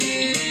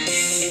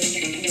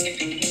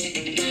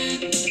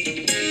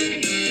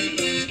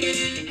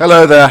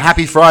Hello there,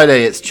 happy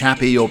Friday, it's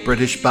Chappie, your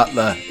British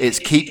butler. It's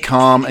Keep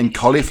Calm and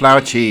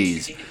Cauliflower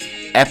Cheese,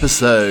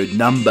 episode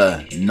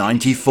number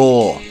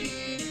 94.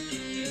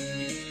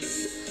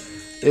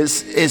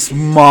 It's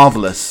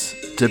marvellous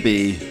to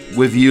be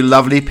with you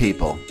lovely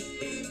people.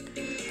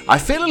 I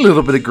feel a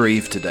little bit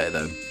aggrieved today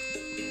though,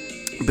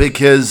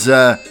 because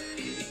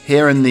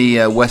here in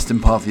the western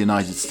part of the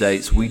United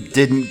States, we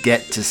didn't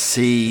get to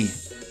see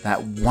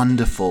that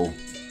wonderful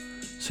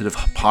sort of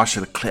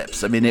partial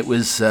eclipse. I mean, it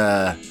was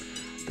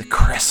the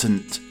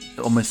crescent,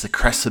 almost the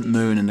crescent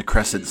moon and the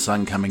crescent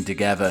sun coming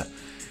together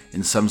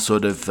in some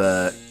sort of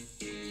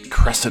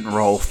crescent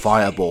roll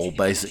fireball,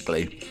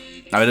 basically.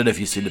 I don't know if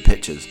you've seen the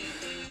pictures,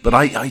 but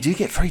I do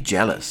get very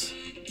jealous.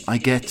 I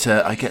get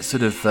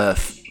sort of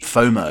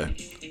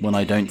FOMO when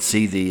I don't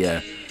see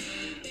the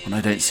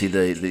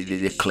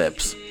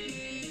eclipse.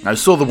 I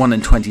saw the one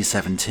in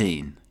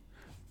 2017,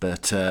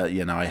 but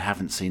I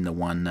haven't seen the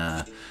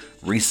one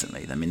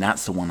recently. I mean,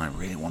 that's the one I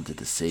really wanted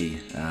to see.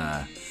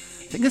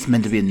 I think there's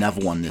meant to be another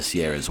one this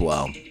year as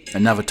well.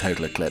 Another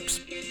total eclipse.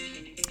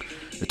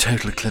 The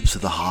total eclipse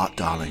of the heart,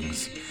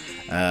 darlings.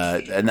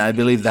 And I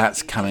believe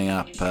that's coming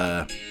up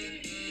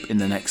in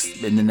the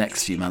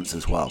next few months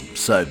as well.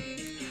 So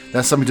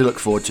that's something to look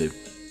forward to.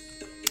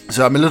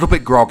 So I'm a little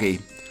bit groggy,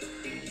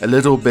 a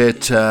little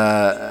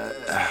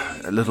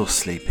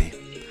sleepy.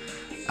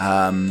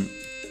 I'm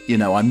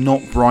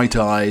not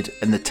bright-eyed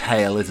and the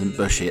tail isn't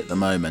bushy at the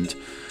moment.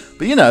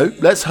 But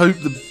let's hope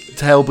the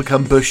tail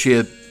become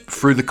bushier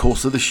through the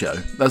course of the show.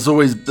 There's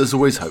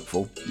always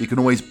hopeful. You can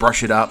always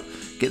brush it up,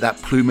 get that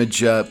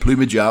plumage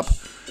up,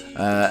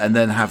 and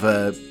then have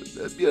a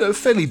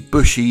fairly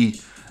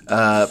bushy,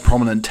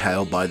 prominent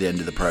tail by the end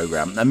of the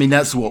program. I mean,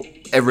 that's what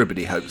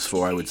everybody hopes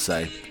for, I would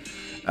say.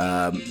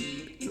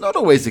 Not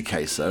always the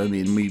case, though. I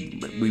mean,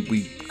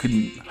 we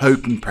can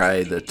hope and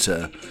pray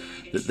that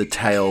the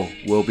tail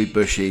will be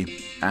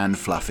bushy and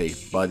fluffy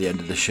by the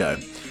end of the show.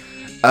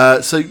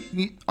 So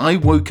I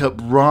woke up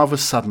rather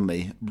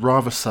suddenly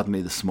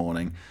this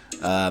morning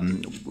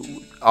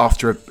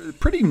after a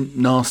pretty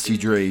nasty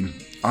dream.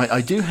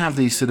 I do have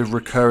these sort of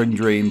recurring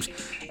dreams,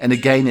 and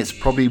again, it's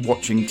probably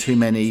watching too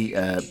many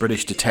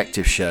British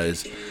detective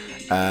shows.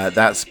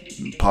 That's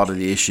part of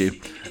the issue.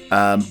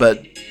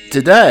 But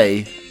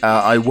today,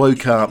 I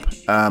woke up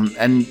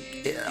and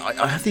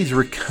I have these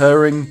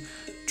recurring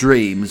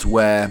dreams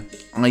where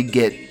I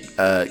get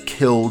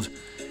killed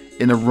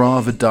in a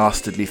rather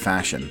dastardly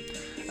fashion.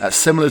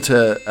 Similar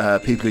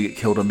to people who get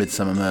killed on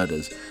Midsummer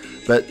Murders.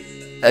 But,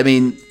 I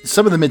mean,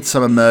 some of the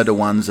Midsummer Murder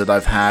ones that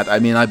I've had, I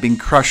mean, I've been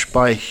crushed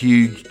by a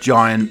huge,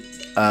 giant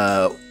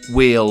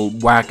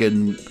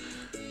wagon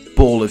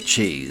ball of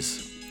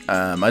cheese.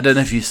 I don't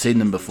know if you've seen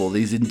them before.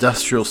 These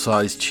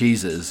industrial-sized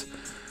cheeses.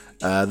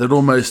 They're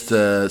almost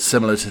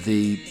similar to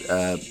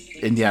the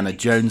Indiana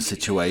Jones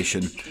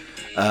situation,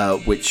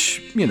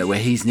 which, where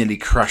he's nearly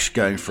crushed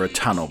going for a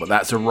tunnel. But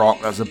that's a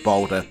rock, that's a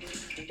boulder.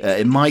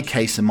 In my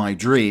case, in my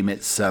dream,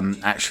 it's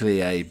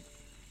actually a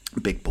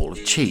big ball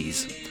of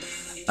cheese.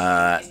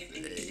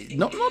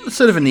 Not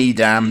sort of an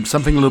Edam,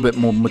 something a little bit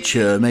more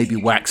mature, maybe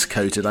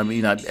wax-coated. I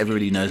mean,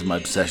 everybody knows my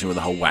obsession with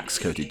the whole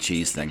wax-coated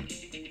cheese thing.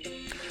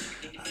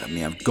 I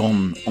mean, I've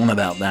gone on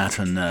about that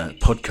on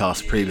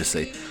podcasts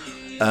previously.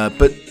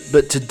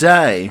 But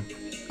today,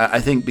 I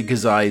think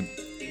because I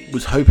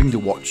was hoping to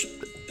watch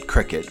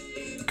cricket.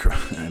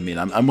 I mean,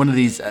 I'm one of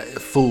these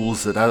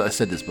fools that, I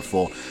said this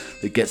before,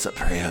 that gets up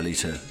very early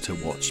to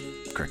watch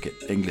cricket,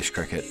 English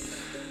cricket,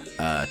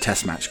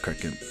 test match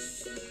cricket.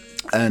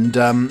 And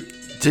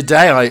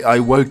today I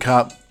woke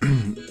up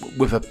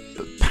with a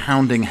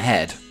pounding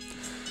head.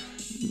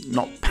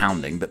 Not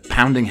pounding, but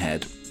pounding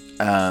head.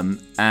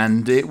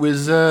 And it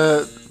was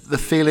the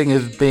feeling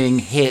of being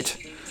hit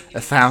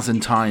 1,000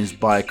 times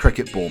by a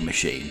cricket ball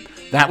machine.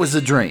 That was the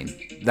dream.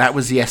 That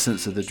was the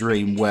essence of the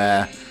dream,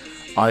 where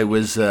I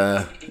was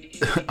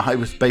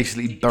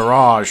basically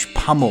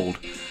pummeled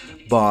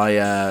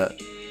by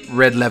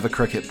red leather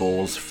cricket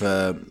balls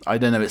for, I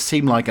don't know, it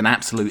seemed like an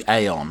absolute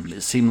aeon.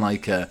 It seemed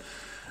like all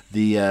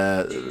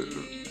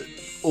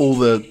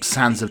the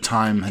sands of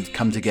time had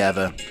come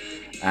together,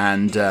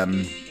 and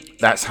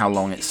that's how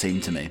long it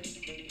seemed to me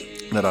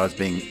that I was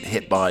being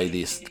hit by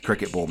this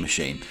cricket ball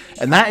machine.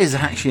 And that is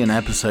actually an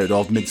episode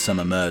of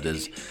Midsummer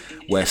Murders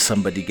where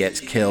somebody gets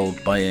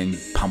killed by being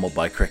pummeled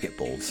by cricket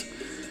balls.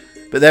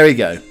 But there we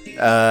go.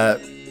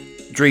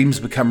 Dreams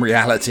become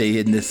reality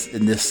in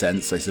this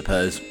sense, I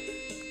suppose.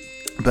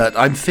 But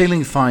I'm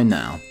feeling fine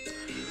now.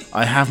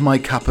 I have my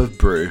cup of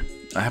brew.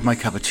 I have my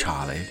cup of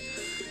Charlie.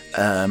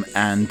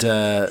 And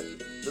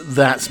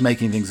that's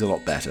making things a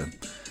lot better.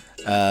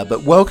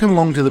 But welcome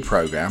along to the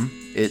program.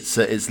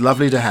 It's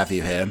lovely to have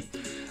you here.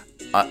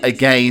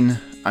 Again,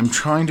 I'm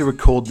trying to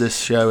record this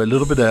show a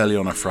little bit early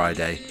on a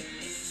Friday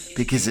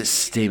because it's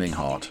steaming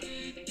hot.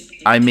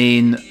 I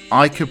mean,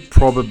 I could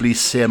probably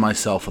sear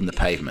myself on the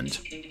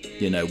pavement.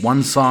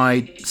 One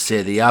side,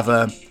 sear the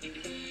other,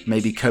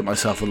 maybe coat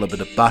myself with a little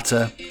bit of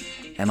butter,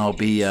 and I'll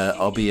be a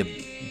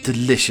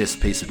delicious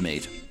piece of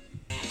meat.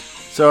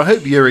 So I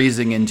hope you're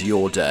easing into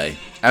your day.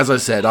 as I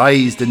said, I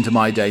eased into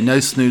my day, no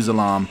snooze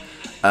alarm,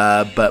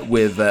 but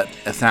with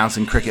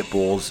 1,000 cricket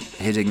balls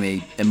hitting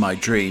me in my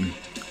dream.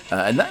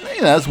 And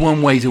that's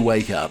one way to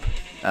wake up.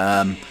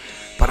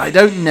 But I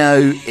don't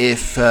know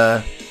if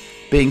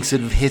being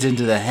sort of hit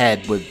into the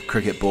head with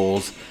cricket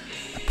balls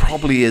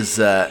probably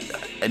is...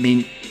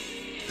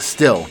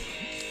 still,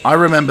 I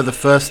remember the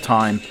first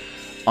time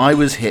I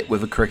was hit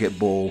with a cricket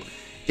ball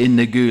in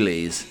the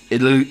Ghoulies,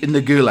 in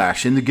the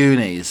Goulash, in the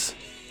Goonies,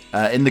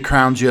 in the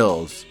Crown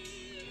Jewels.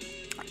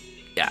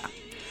 Yeah.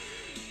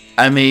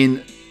 I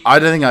mean, I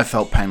don't think I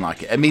felt pain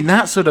like it. I mean,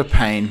 that sort of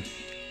pain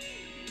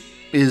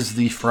is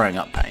the throwing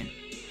up pain,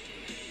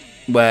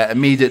 where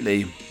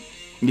immediately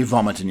you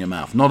vomit in your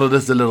mouth, not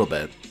just a little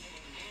bit.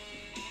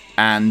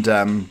 And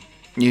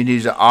you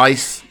need to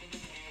ice,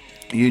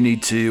 you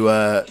need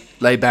to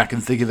lay back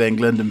and think of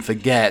England and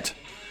forget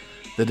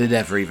that it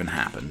ever even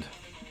happened,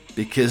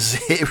 because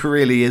it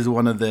really is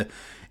one of the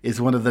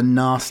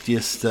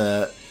nastiest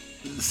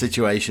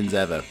situations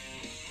ever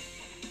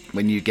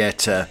when you get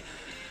that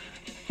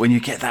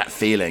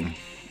feeling,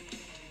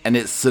 and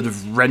it's sort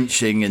of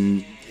wrenching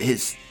and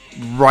hits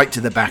right to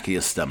the back of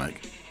your stomach.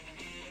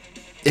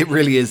 It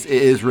really is.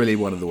 It is really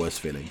one of the worst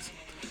feelings.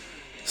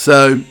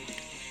 So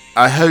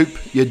I hope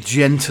you're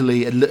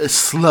gently a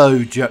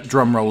slow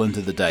drum roll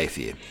into the day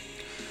for you.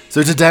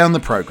 So today on the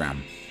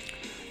programme,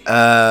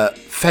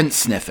 fence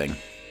sniffing,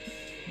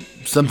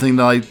 something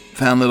that I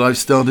found that I've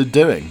started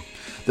doing.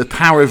 The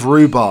power of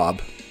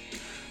rhubarb,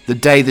 the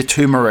day the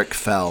turmeric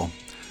fell,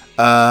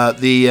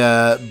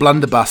 the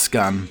blunderbuss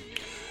gun,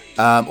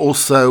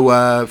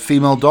 also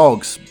female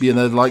dogs,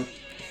 like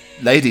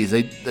ladies,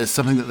 there's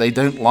something that they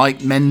don't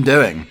like men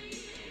doing.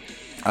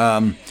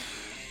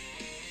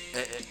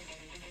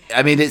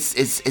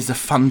 It's a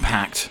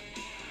fun-packed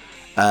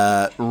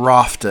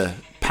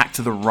packed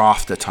to the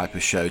rafter type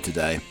of show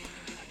today.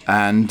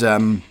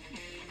 And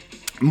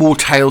more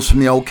tales from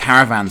the old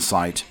caravan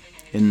site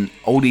in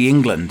oldie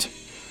England.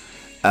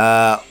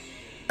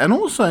 And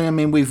also,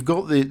 we've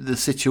got the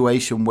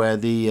situation where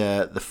the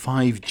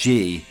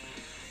 5G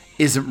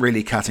isn't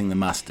really cutting the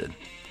mustard.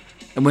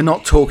 And we're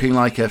not talking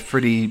like a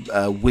pretty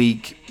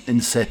weak,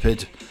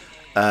 insipid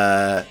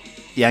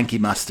Yankee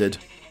mustard.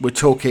 We're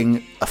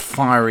talking a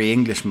fiery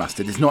English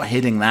mustard. It's not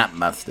hitting that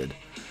mustard.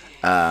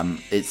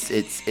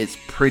 It's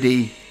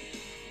pretty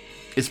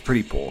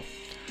poor.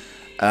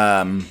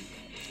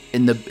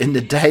 In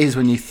the days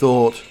when you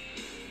thought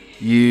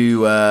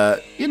you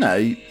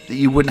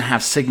wouldn't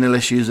have signal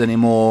issues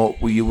anymore,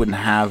 where you wouldn't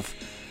have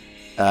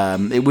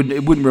it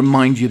wouldn't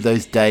remind you of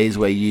those days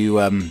where you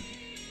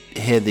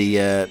hear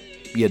the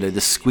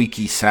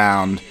squeaky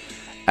sound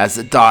as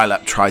the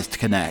dial-up tries to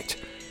connect.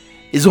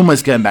 It's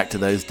almost going back to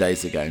those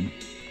days ago,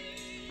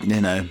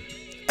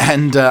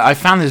 And I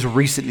found this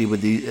recently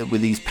with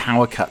these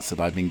power cuts that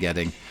I've been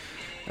getting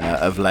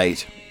of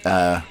late,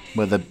 where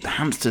the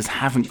hamsters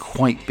haven't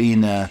quite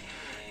been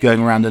going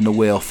around in the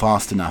wheel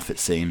fast enough, it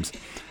seems,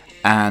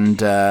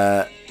 and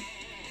I'm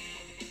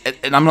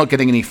not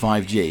getting any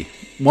 5G.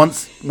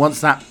 Once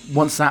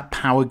that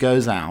power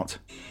goes out,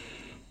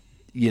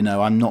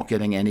 I'm not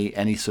getting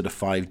any sort of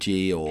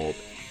 5G or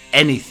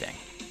anything.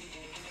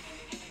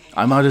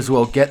 I might as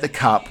well get the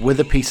cup with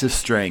a piece of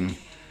string,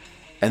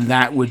 and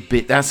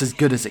that's as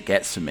good as it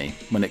gets for me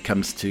when it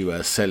comes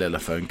to cellular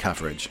phone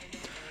coverage.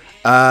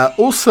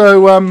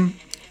 Also,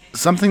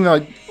 something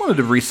that I wanted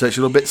to research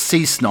a little bit: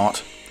 sea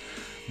snot,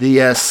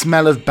 the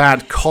smell of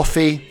bad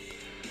coffee.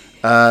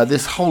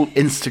 This whole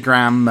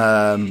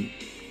Instagram,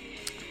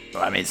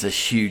 it's a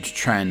huge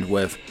trend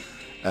with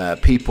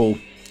people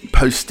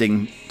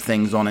posting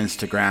things on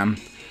Instagram.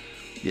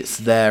 It's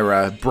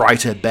their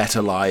brighter,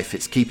 better life.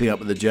 It's keeping up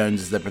with the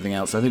Joneses, everything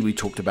else. I think we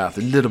talked about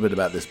a little bit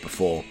about this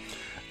before.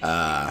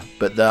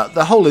 But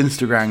the whole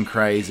Instagram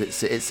craze,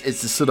 it's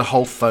a sort of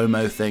whole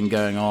FOMO thing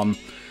going on.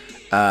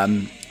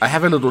 I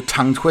have a little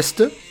tongue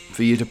twister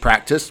for you to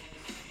practice,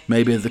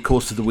 maybe over the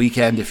course of the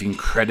weekend if you're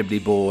incredibly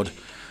bored.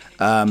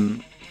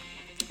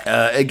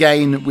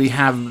 Again, we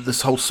have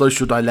this whole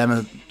social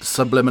dilemma,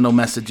 subliminal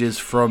messages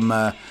from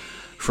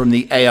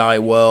the AI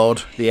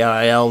world. The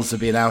AILs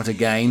have been out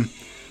again,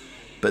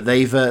 but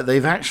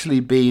they've actually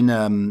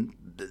been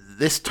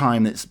this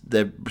time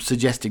they're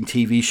suggesting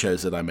TV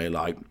shows that I may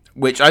like,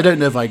 which I don't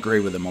know if I agree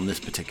with them on this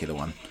particular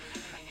one.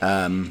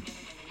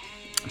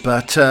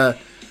 But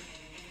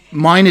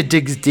miner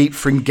digs deep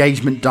for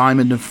engagement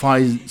diamond and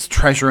finds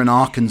treasure in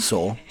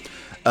Arkansas.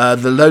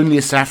 The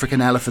loneliest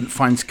African elephant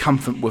finds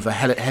comfort with a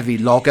heavy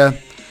logger.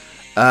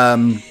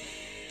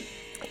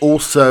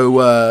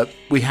 Also,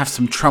 we have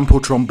some trump or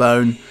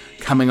trombone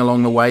coming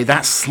along the way.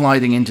 That's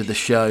sliding into the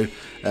show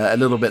a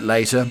little bit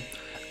later.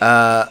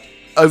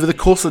 Over the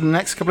course of the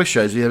next couple of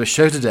shows, we have a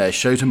show today, a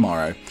show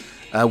tomorrow.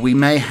 We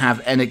may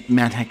have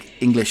enigmatic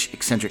English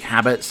eccentric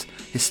habits,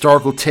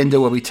 historical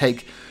Tinder, where we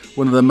take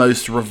one of the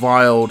most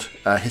reviled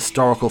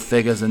historical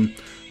figures and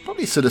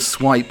probably sort of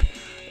swipe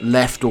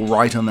left or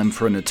right on them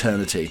for an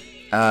eternity.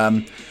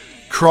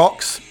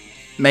 Crocs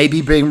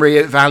maybe being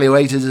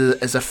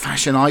reevaluated as a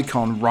fashion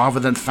icon rather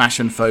than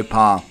fashion faux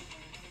pas.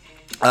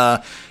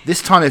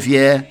 This time of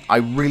year, I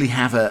really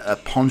have a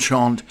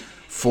penchant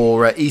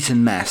for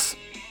Eton mess,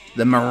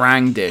 the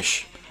meringue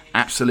dish.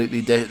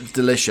 Absolutely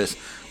delicious.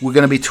 We're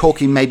going to be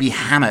talking maybe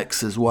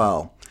hammocks as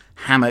well.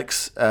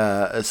 Hammocks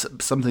is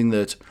something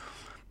that,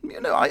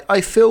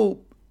 I feel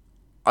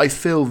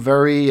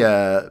very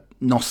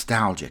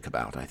nostalgic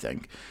about. I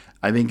think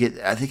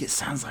it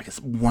sounds like a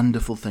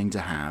wonderful thing to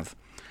have,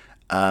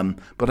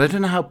 but I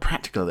don't know how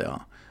practical they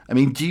are. I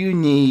mean,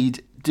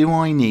 do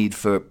I need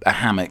for a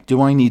hammock?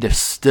 Do I need a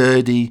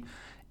sturdy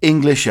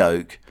English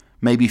oak,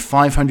 maybe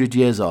 500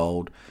 years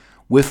old,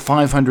 with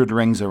 500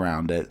 rings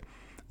around it,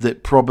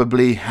 that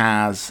probably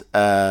has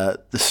the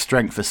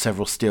strength of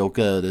several steel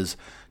girders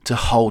to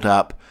hold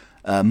up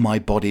my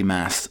body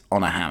mass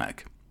on a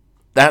hammock?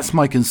 That's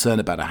my concern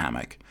about a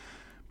hammock.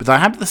 But I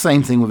have the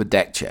same thing with a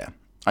deck chair.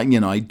 I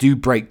do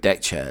break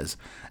deck chairs,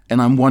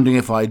 and I'm wondering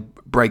if I'd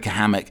break a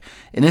hammock.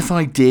 And if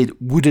I did,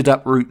 would it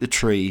uproot the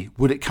tree?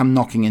 Would it come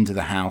knocking into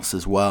the house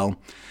as well?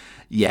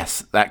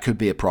 Yes, that could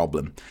be a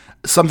problem.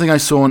 Something I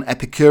saw on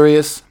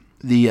Epicurious,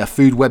 the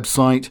food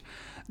website.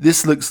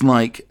 This looks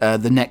like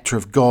the Nectar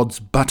of Gods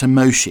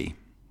buttermochi.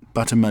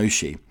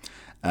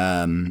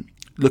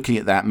 Looking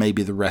at that,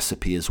 maybe the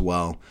recipe as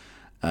well.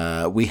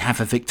 We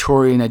have a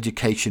Victorian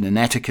education and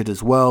etiquette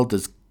as well.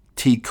 Does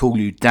tea cool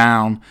you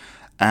down?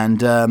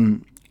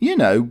 And,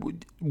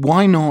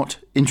 why not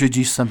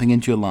introduce something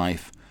into your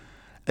life?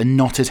 A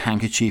knotted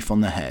handkerchief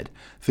on the head.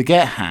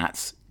 Forget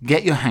hats.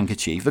 Get your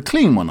handkerchief, a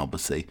clean one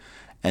obviously,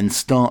 and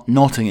start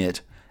knotting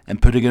it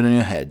and putting it on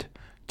your head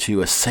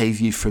to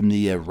save you from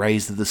the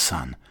rays of the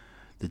sun,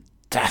 the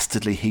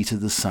dastardly heat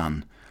of the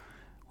sun,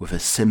 with a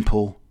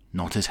simple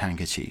knotted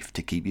handkerchief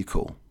to keep you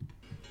cool.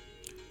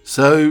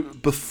 So,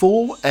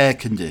 before air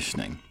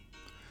conditioning,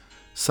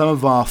 some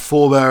of our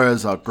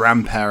forebears, our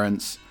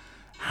grandparents,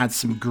 had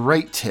some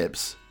great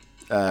tips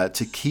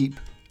to keep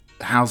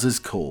houses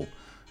cool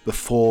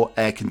before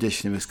air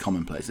conditioning was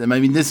commonplace. And I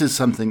mean, this is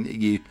something that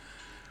you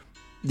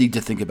need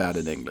to think about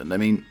in England. I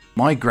mean,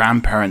 my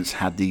grandparents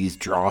had these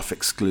draft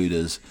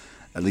excluders,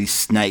 these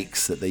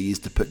snakes that they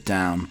used to put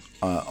down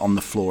on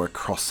the floor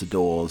across the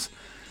doors,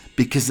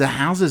 because the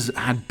houses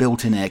had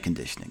built-in air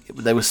conditioning.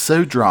 They were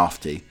so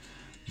drafty.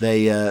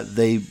 They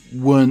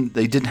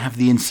didn't have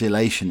the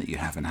insulation that you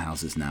have in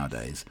houses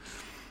nowadays.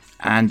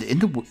 And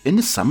in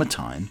the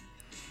summertime,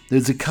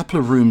 there's a couple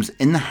of rooms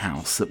in the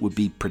house that would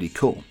be pretty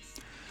cool.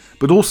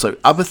 But also,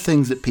 other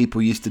things that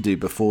people used to do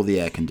before the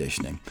air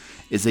conditioning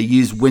is they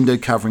used window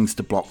coverings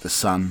to block the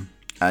sun.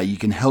 You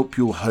can help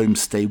your home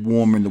stay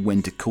warmer in the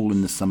winter, cool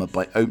in the summer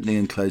by opening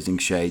and closing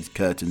shades,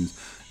 curtains,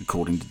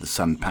 according to the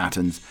sun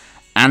patterns.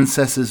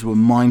 Ancestors were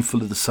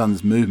mindful of the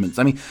sun's movements.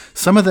 I mean,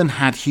 some of them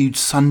had huge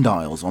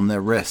sundials on their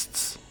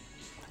wrists,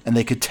 and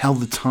they could tell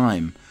the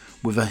time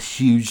with a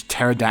huge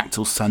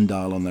pterodactyl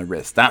sundial on their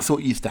wrist. That's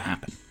what used to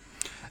happen.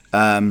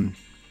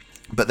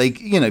 But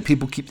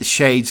people keep the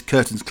shades,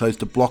 curtains closed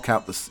to block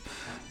out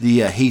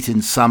the heat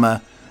in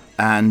summer,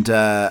 and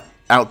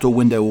outdoor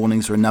window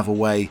awnings are another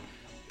way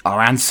our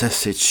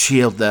ancestors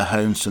shield their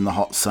homes from the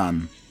hot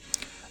sun.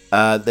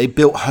 They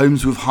built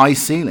homes with high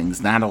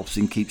ceilings. That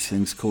often keeps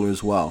things cooler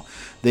as well.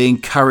 They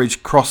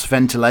encourage cross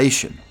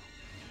ventilation.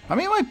 I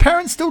mean, my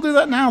parents still do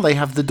that now. They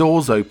have the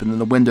doors open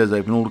and the windows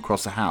open all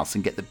across the house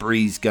and get the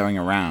breeze going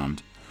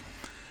around.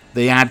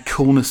 They add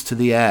coolness to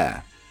the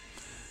air.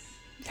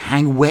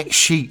 Hang wet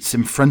sheets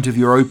in front of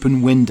your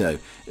open window.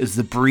 As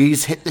the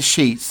breeze hit the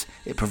sheets,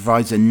 it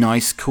provides a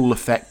nice cool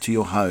effect to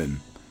your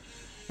home.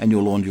 And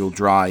your laundry will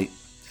dry,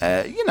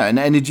 and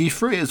energy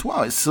free as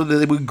well. It's so that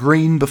they were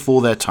green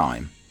before their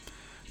time.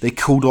 They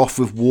cooled off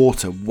with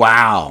water.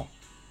 Wow.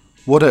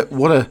 What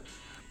a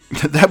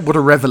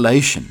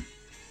revelation.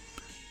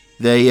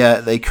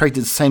 They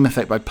created the same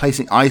effect by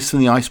placing ice in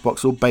the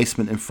icebox or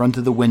basement in front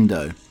of the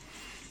window,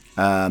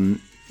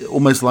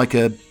 almost like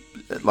a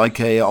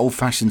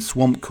old-fashioned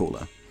swamp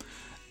cooler.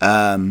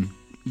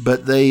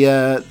 But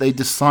they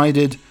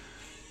decided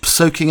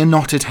soaking a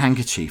knotted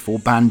handkerchief or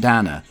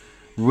bandana,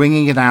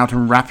 wringing it out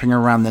and wrapping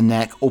around the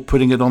neck or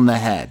putting it on the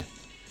head.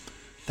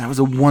 That was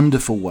a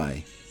wonderful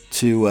way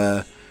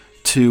to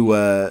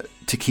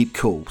keep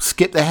cool.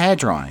 Skip the hair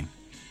drying.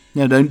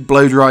 Don't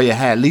blow dry your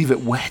hair. Leave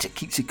it wet. It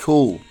keeps you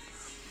cool.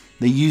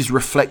 They used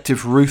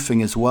reflective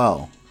roofing as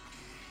well.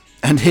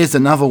 And here's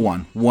another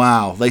one.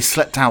 Wow, they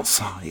slept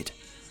outside.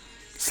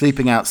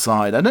 Sleeping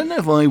outside. I don't know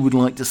if I would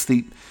like to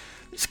sleep.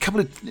 There's a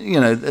couple of,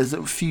 there's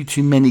a few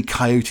too many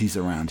coyotes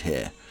around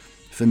here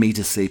for me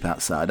to sleep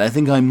outside. I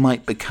think I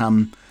might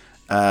become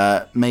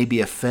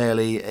maybe a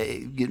fairly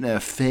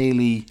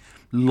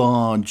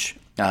large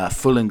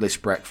full English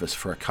breakfast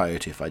for a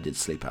coyote if I did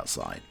sleep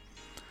outside.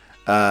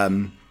 I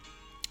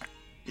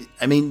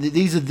mean,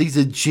 these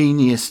are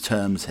genius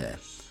terms here.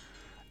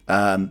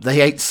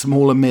 They ate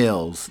smaller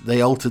meals.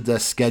 They altered their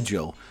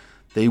schedule.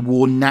 They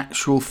wore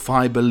natural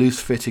fibre,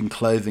 loose-fitting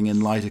clothing in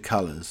lighter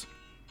colours.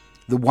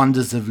 The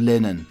wonders of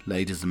linen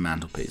laid as the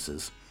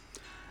mantelpieces.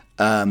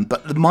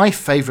 But my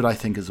favourite, I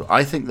think, is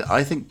I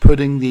think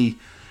putting the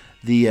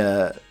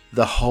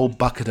the whole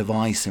bucket of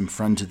ice in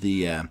front of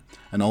the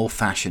an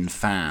old-fashioned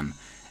fan.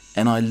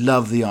 And I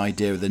love the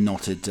idea of the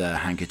knotted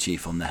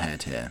handkerchief on the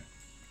head here.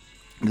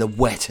 The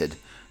wetted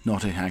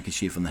knotted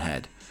handkerchief on the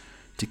head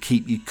to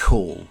keep you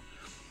cool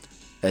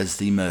as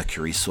the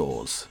mercury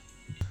soars.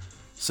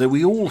 So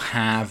we all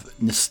have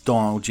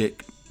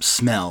nostalgic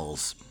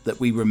smells that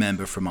we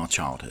remember from our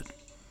childhood.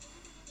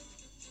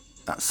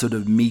 That sort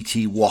of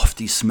meaty,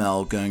 wafty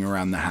smell going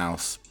around the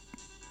house.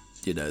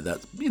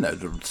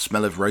 The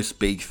smell of roast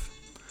beef,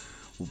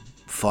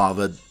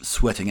 father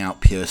sweating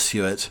out pure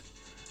suet.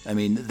 I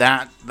mean,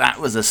 that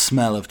was a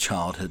smell of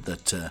childhood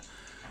that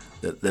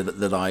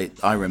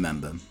I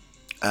remember.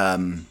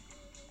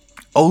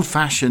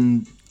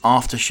 Old-fashioned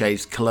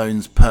aftershaves,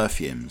 colognes,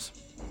 perfumes.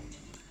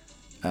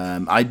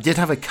 I did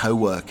have a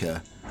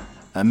co-worker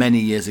many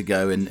years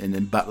ago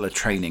in Butler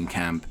training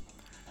camp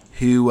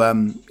who,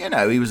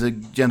 he was a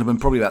gentleman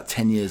probably about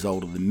 10 years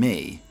older than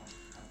me,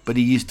 but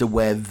he used to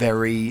wear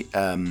very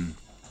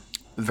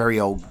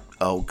old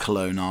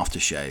cologne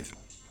aftershave,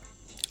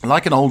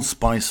 like an Old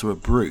Spice or a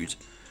Brut,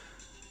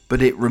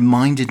 but it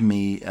reminded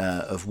me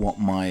of what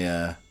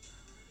my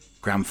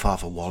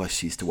grandfather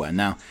Wallace used to wear.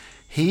 Now,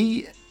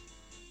 he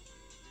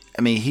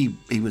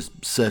was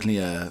certainly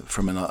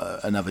from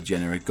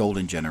another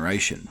golden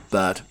generation,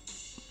 but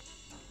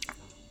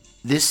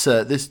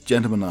this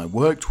gentleman I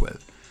worked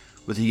with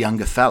was a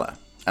younger fella,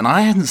 and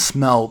I hadn't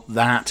smelled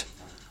that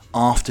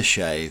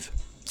aftershave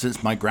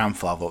since my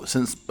grandfather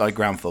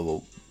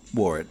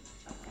wore it.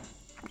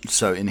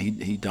 So, and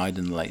he died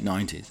in the late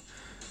 90s.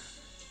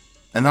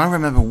 And I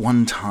remember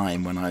one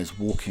time when I was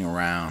walking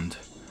around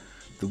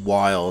the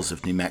wilds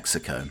of New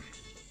Mexico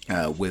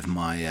with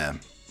my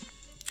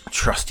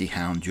trusty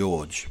hound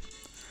George,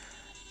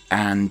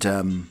 and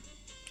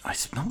I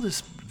smelled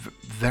this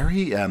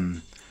very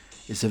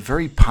it's a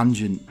very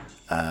pungent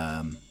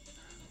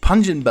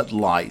but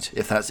light,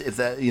 that's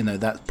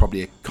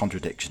probably a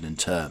contradiction in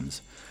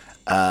terms,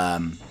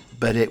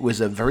 but it was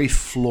a very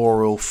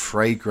floral,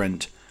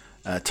 fragrant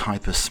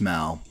type of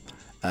smell,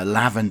 a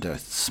lavender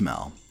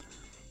smell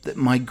that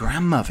my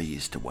grandmother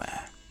used to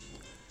wear,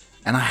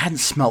 and I hadn't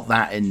smelt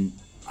that in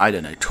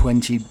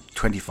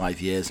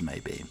 25 years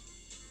maybe.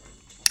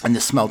 And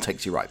the smell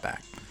takes you right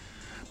back.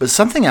 But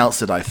something else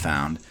that I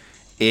found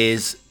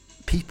is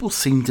people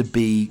seem to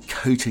be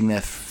coating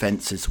their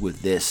fences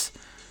with this,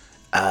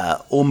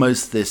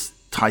 almost this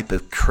type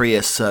of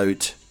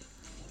creosote.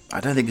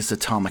 I don't think it's a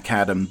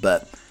tarmacadam,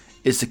 but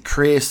it's a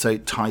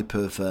creosote type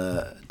of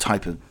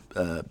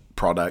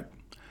product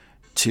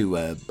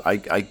to,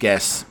 I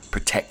guess,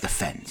 protect the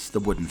fence, the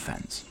wooden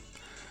fence.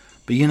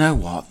 But you know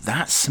what?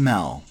 That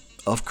smell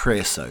of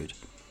creosote,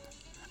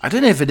 I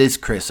don't know if it is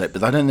creosote,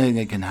 but I don't think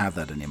they can have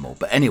that anymore.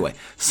 But anyway,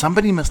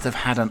 somebody must have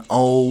had an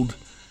old,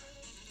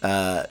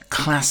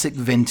 classic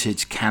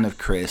vintage can of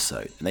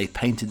creosote, and they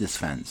painted this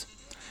fence.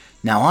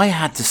 Now, I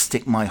had to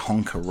stick my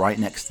honker right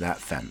next to that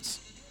fence.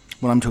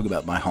 When I'm talking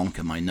about my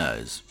honker, my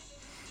nose.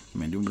 I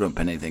mean, you don't want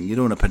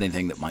to put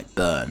anything that might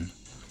burn.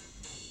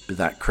 But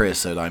that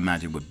creosote, I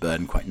imagine, would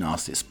burn quite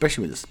nasty,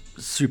 especially when it's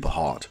super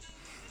hot.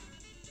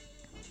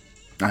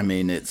 I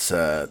mean, it's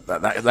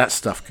that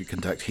stuff could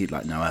conduct heat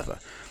like no other.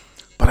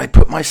 But I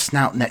put my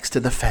snout next to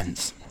the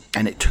fence,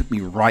 and it took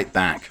me right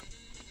back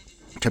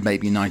to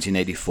maybe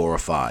 1984 or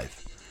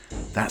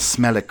 5. That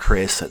smell of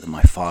creosote that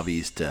my father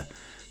used to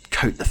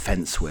coat the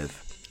fence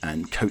with,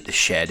 and coat the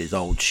shed, his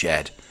old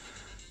shed,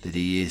 that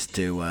he used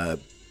to,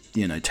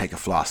 take a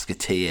flask of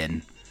tea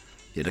in,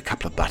 he had a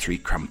couple of buttery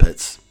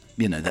crumpets.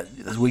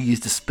 That's where he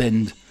used to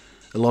spend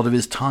a lot of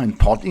his time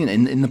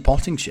in the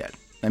potting shed.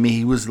 I mean,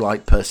 he was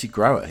like Percy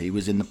Grower. He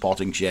was in the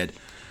potting shed,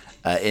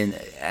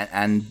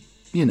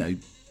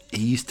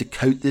 he used to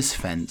coat this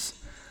fence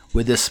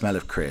with the smell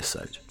of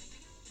creosote.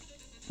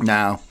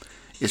 Now,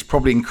 it's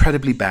probably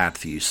incredibly bad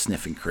for you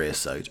sniffing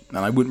creosote, and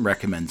I wouldn't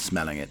recommend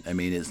smelling it. I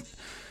mean,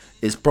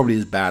 it's probably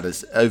as bad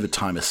as over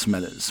time as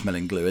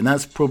smelling glue, and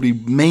that's probably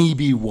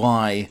maybe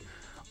why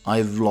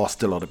I've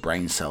lost a lot of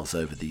brain cells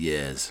over the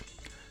years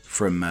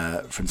from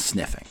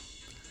sniffing.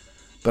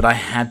 But I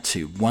had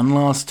to, one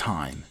last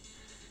time,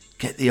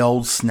 get the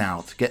old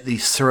snout, get the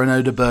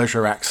Cyrano de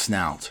Bergerac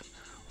snout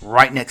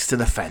right next to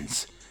the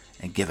fence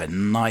and give a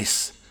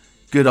nice,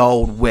 good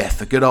old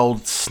whiff, a good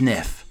old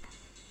sniff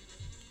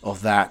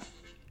of that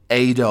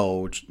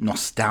age-old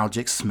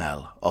nostalgic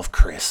smell of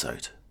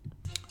creosote.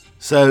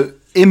 So,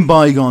 in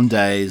bygone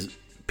days,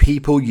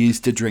 people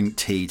used to drink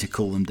tea to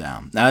cool them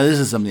down. Now, this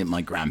is something that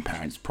my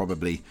grandparents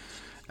probably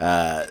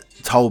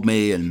told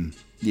me, and,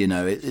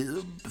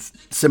 it's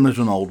similar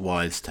to an old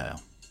wives'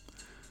 tale.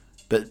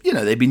 But,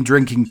 they've been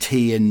drinking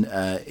tea in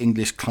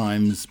English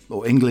climes,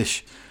 or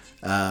English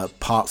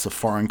parts of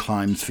foreign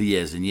climes for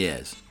years and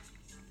years.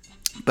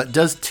 But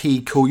does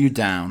tea cool you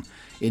down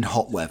in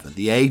hot weather?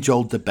 The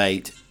age-old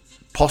debate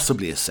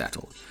possibly is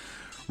settled.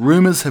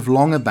 Rumours have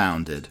long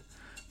abounded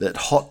that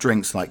hot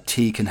drinks like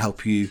tea can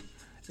help you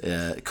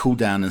cool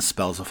down in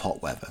spells of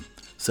hot weather.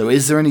 So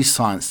is there any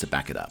science to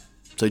back it up?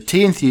 So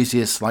tea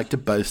enthusiasts like to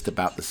boast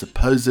about the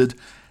supposed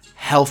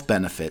health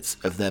benefits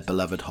of their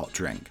beloved hot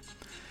drink.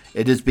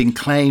 It has been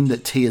claimed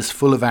that tea is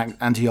full of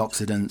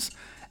antioxidants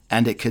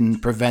and it can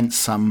prevent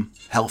some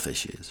health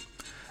issues.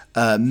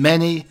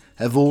 Many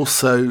have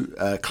also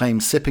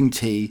claimed sipping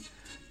tea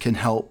can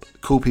help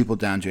cool people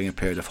down during a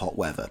period of hot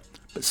weather,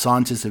 but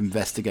scientists have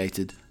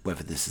investigated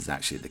whether this is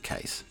actually the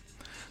case.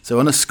 So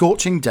on a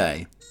scorching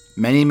day,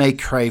 many may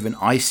crave an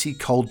icy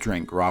cold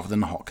drink rather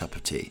than a hot cup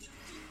of tea.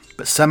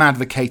 But some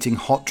advocating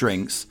hot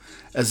drinks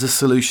as a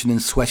solution in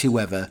sweaty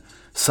weather,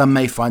 some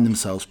may find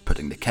themselves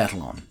putting the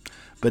kettle on.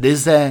 But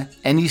is there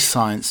any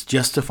science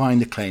justifying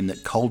the claim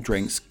that cold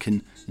drinks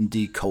can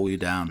indeed cool you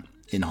down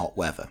in hot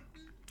weather?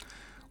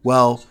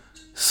 Well,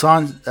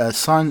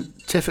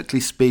 scientifically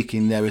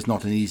speaking, there is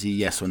not an easy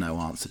yes or no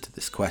answer to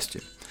this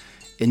question.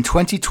 In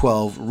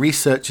 2012,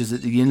 researchers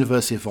at the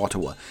University of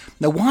Ottawa...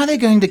 Now, why are they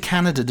going to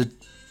Canada to...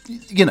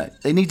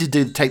 they need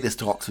to take this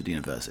to Oxford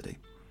University.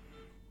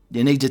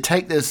 You need to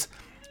take this...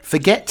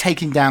 Forget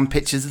taking down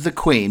pictures of the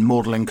Queen,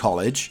 Magdalen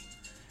College.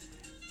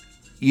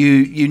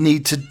 You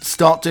need to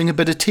start doing a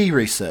bit of tea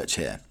research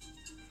here.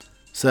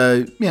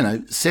 So,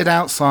 sit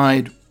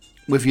outside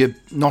with your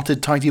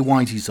knotted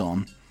tighty-whities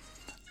on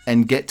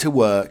and get to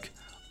work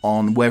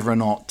on whether or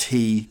not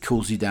tea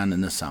cools you down in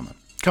the summer.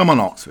 Come on,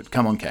 Oxford.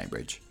 Come on,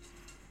 Cambridge.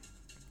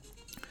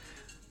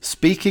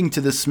 Speaking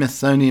to the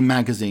Smithsonian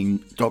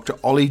Magazine, Dr.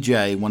 Ollie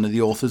Jay, one of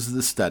the authors of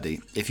the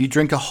study, if you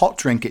drink a hot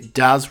drink, it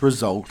does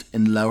result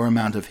in lower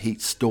amount of heat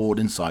stored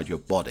inside your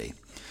body,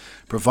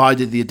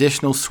 provided the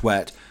additional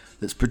sweat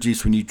that's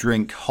produced when you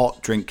drink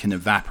hot drink can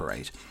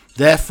evaporate.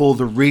 Therefore,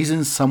 the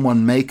reason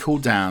someone may cool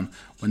down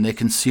when they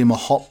consume a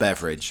hot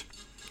beverage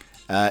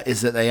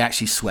is that they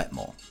actually sweat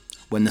more.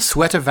 When the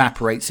sweat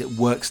evaporates, it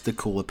works to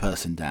cool a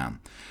person down.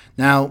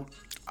 Now,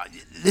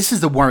 this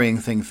is the worrying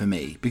thing for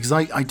me, because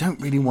I don't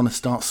really want to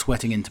start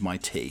sweating into my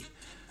tea.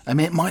 I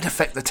mean, it might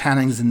affect the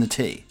tannins in the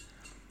tea.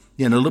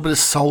 A little bit of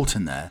salt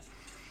in there.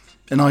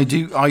 And I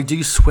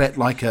do sweat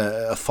like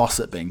a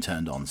faucet being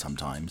turned on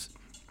sometimes.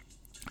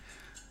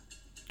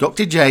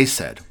 Dr. J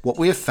said, what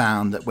we have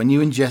found that when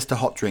you ingest a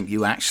hot drink,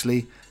 you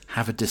actually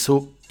have a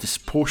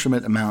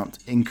disproportionate amount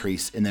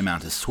increase in the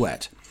amount of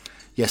sweat.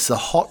 Yes, the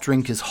hot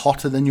drink is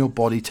hotter than your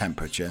body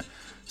temperature,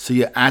 so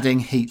you're adding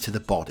heat to the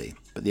body.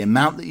 But the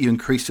amount that you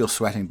increase your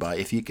sweating by,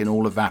 if you can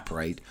all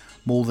evaporate,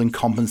 more than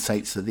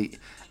compensates for the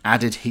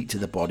added heat to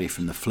the body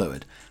from the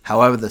fluid.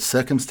 However, the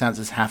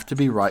circumstances have to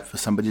be right for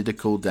somebody to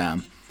cool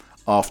down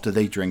after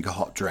they drink a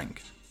hot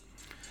drink.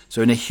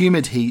 So in a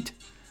humid heat,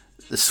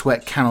 the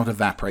sweat cannot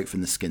evaporate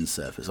from the skin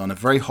surface. On a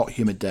very hot,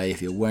 humid day,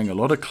 if you're wearing a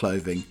lot of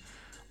clothing,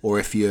 or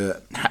if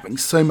you're having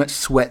so much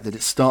sweat that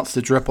it starts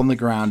to drip on the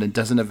ground and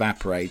doesn't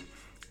evaporate,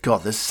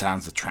 God, this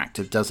sounds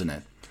attractive, doesn't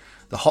it?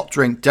 The hot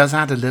drink does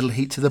add a little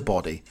heat to the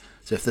body,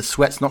 so if the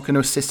sweat's not going to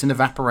assist in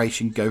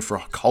evaporation, go for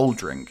a cold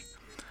drink.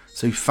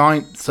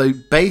 So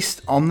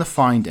based on the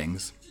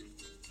findings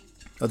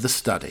of the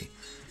study,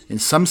 in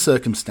some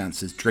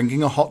circumstances,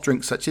 drinking a hot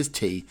drink such as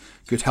tea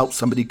could help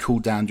somebody cool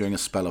down during a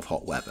spell of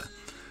hot weather.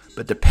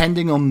 But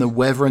depending on the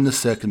weather and the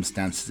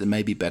circumstances, it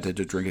may be better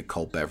to drink a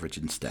cold beverage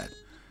instead.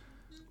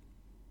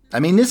 I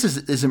mean, this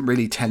isn't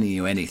really telling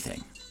you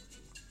anything.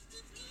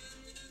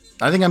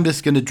 I think I'm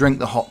just going to drink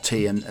the hot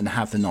tea and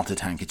have the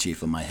knotted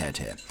handkerchief on my head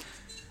here.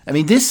 I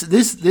mean,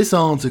 this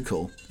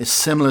article is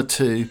similar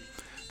to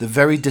the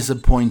very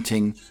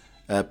disappointing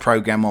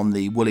program on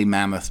the woolly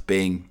mammoth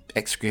being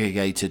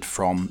excoriated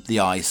from the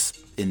ice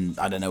in,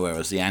 I don't know where it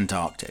was, the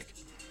Antarctic.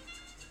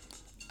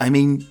 I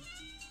mean,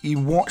 you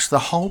watch the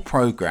whole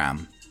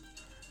program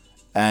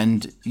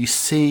and you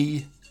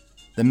see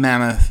the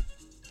mammoth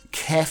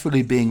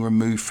carefully being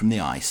removed from the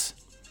ice.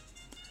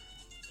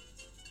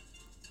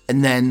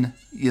 And then,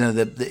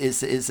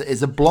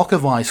 it's a block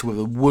of ice with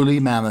a woolly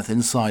mammoth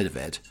inside of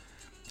it.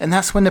 And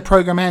that's when the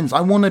program ends.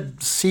 I want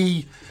to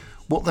see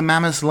what the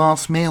mammoth's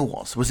last meal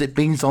was. Was it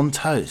beans on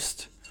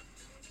toast?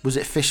 Was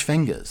it fish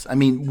fingers? I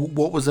mean,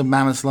 what was a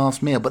mammoth's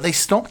last meal? But they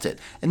stopped it.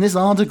 And this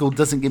article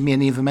doesn't give me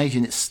any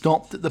information. It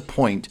stopped at the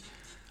point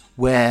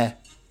where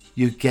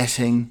you're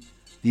getting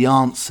the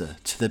answer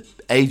to the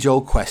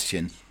age-old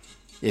question,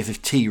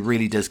 if tea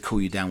really does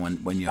cool you down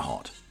when you're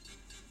hot.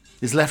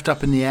 It's left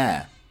up in the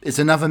air. It's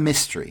another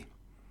mystery.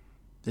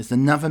 There's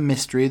another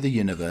mystery of the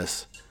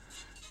universe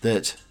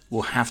that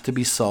will have to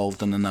be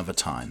solved on another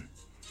time.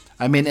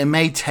 I mean, it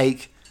may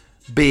take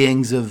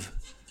beings of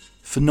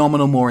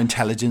phenomenal more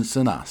intelligence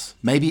than us,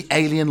 maybe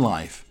alien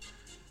life,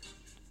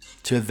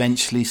 to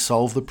eventually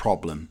solve the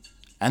problem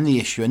and the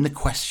issue and the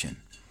question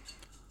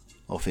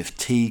of if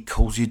tea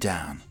cools you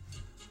down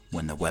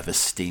when the weather's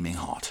steaming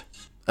hot.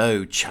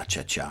 Oh,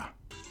 cha-cha-cha.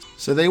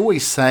 So they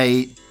always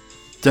say,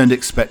 don't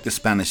expect the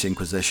Spanish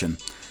Inquisition.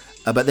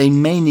 But they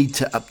may need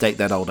to update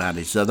that old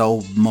adage, that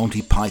old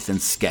Monty Python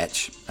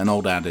sketch, an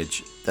old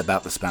adage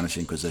about the Spanish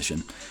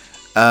Inquisition.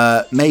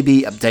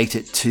 Maybe update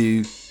it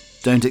to,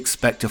 don't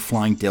expect a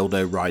flying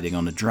dildo riding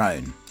on a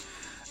drone.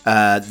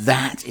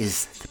 That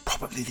is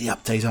probably the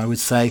update, I would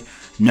say.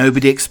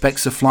 Nobody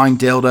expects a flying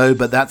dildo,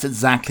 but that's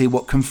exactly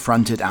what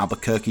confronted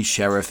Albuquerque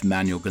Sheriff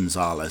Manuel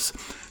Gonzalez,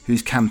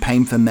 whose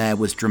campaign for mayor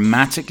was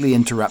dramatically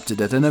interrupted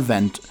at an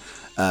event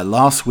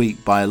last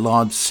week by a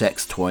large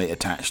sex toy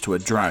attached to a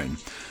drone.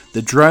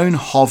 The drone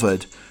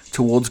hovered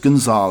towards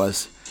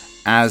Gonzalez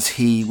as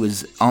he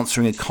was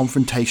answering a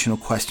confrontational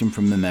question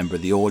from a member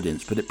of the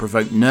audience, but it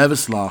provoked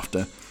nervous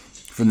laughter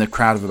from the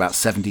crowd of about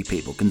 70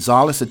 people.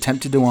 Gonzalez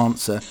attempted to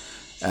answer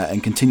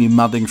and continued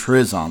muddling through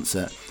his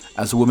answer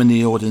as a woman in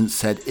the audience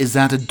said, "Is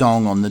that a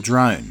dong on the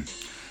drone?"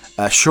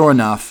 Sure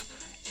enough,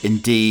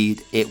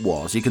 indeed it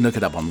was. You can look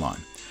it up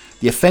online.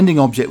 The offending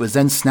object was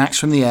then snatched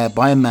from the air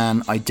by a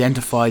man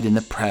identified in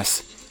the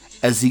press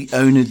as the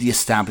owner of the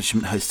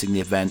establishment hosting the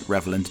event,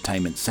 Revel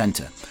Entertainment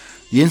Centre.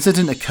 The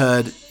incident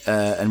occurred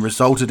and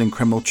resulted in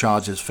criminal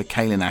charges for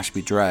Kaylin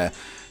Ashby Dreyer,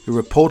 who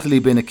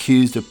reportedly been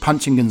accused of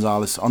punching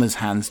Gonzalez on his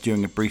hands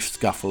during a brief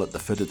scuffle at the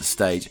foot of the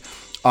stage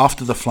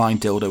after the flying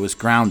dildo was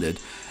grounded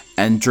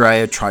and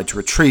Dreyer tried to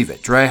retrieve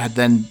it. Dreyer had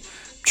then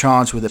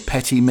charged with a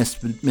petty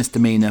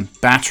misdemeanor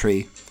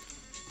battery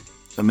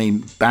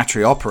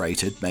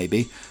operated,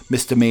 maybe,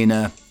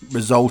 misdemeanor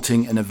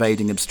resulting in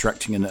evading,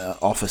 obstructing an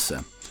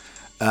officer.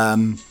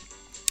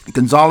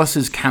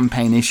 Gonzalez's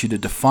campaign issued a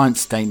defiant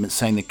statement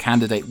saying the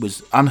candidate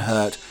was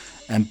unhurt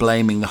and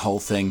blaming the whole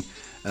thing,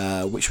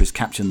 which was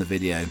captured in the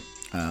video,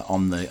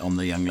 on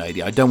the young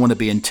lady. I don't want to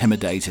be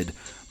intimidated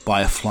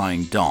by a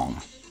flying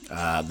dong,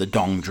 the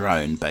dong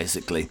drone,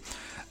 basically.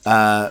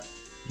 By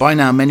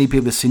now, many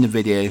people have seen the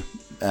video.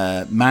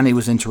 Manny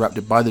was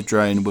interrupted by the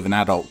drone with an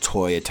adult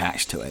toy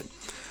attached to it.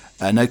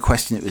 No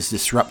question it was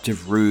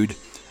disruptive, rude,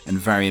 and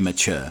very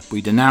immature.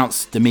 We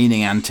denounce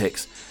demeaning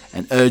antics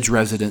and urge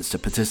residents to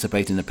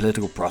participate in the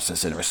political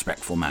process in a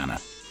respectful manner.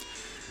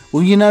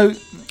 Well,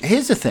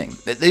 here's the thing.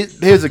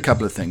 Here's a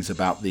couple of things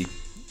about the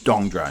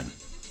dong drone.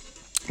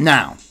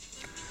 Now,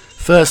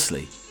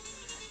 firstly,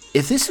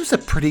 if this was a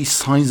pretty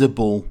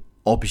sizable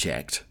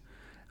object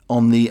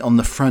on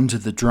the front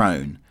of the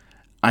drone,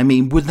 I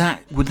mean, would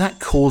that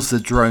cause the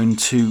drone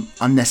to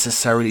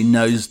unnecessarily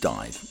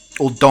nosedive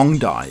or dong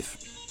dive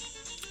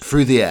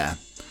through the air?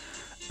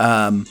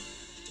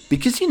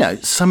 Because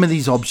some of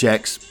these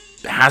objects,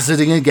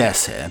 hazarding a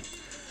guess here,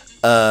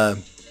 I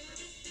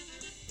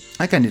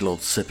think I need a little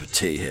sip of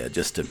tea here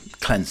just to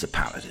cleanse the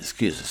palate.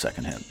 Excuse a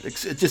second here.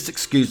 Just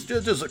excuse me.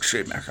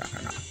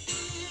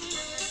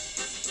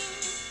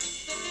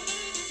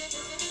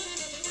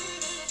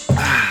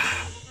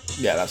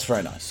 Yeah, that's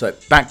very nice. So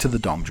back to the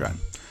dong drone.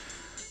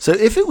 So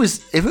if it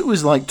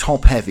was like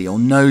top heavy or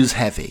nose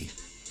heavy,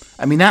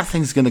 I mean that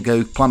thing's going to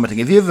go plummeting.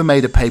 If you ever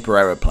made a paper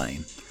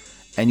aeroplane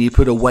and you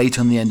put a weight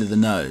on the end of the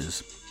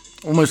nose,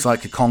 almost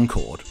like a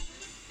Concorde,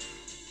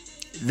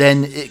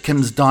 then it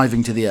comes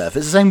diving to the earth.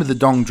 It's the same with the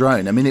dong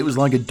drone. I mean, it was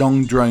like a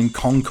dong drone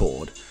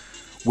Concorde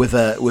with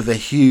a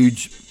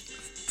huge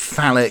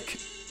phallic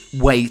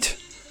weight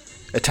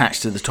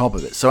attached to the top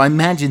of it. So I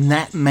imagine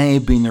that may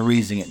have been the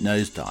reason it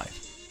nosedived.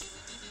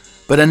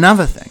 But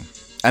another thing,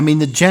 I mean,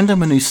 the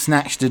gentleman who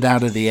snatched it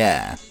out of the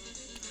air,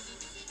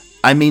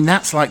 I mean,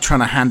 that's like trying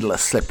to handle a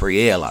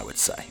slippery eel, I would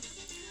say.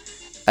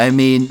 I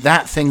mean,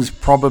 that thing's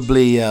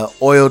probably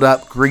oiled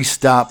up,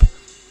 greased up,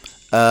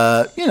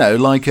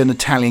 like an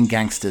Italian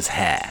gangster's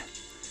hair.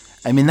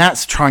 I mean,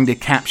 that's trying to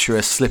capture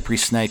a slippery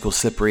snake or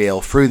slippery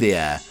eel through the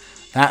air.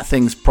 That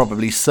thing's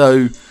probably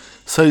so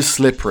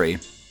slippery.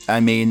 I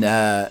mean,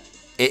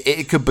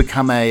 it could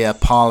become a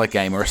parlor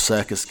game or a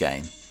circus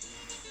game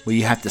where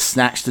you have to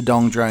snatch the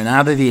dong drone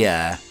out of the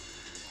air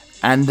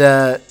and,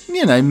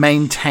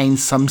 maintain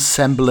some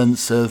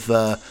semblance of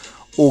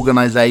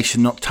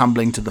organization, not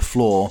tumbling to the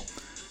floor.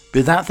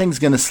 But that thing's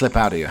going to slip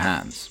out of your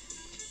hands.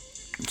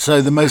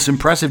 So the most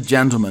impressive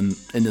gentleman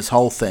in this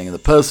whole thing, the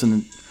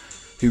person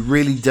who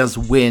really does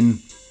win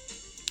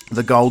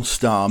the gold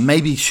star,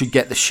 maybe should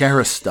get the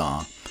sheriff's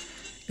star,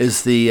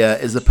 is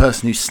the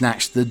person who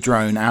snatched the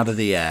drone out of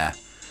the air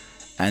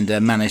and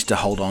managed to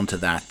hold on to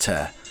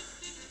that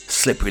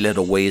slippery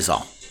little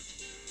weasel.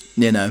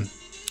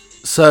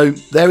 So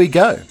there we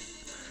go.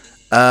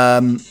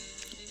 I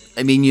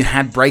mean, you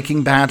had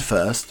Breaking Bad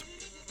first,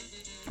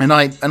 and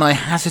I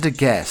hazard a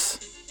guess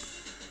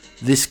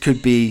this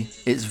could be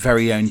its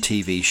very own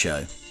TV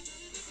show.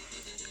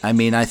 I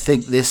mean, I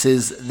think this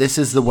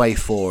is the way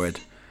forward,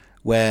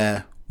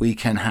 where we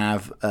can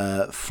have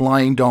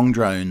flying dong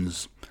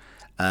drones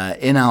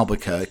in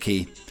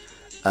Albuquerque.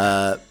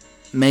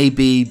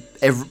 Maybe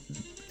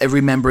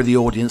every member of the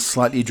audience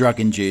slightly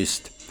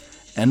drug-induced,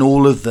 and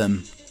all of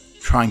them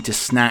trying to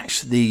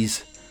snatch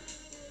these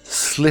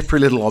slippery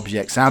little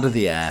objects out of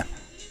the air,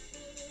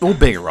 or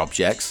bigger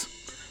objects,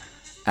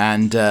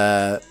 and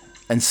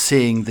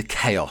seeing the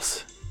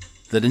chaos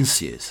that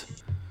ensues.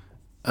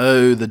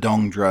 Oh, the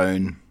dong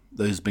drone.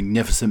 Those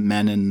magnificent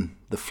men in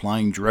the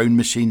flying drone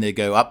machine, they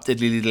go up,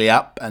 diddly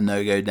up, and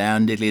they go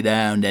down, diddly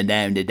down,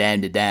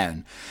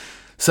 down.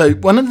 So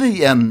one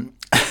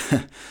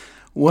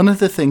of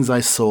the things I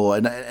saw,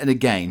 and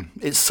again,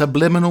 it's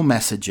subliminal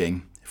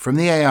messaging from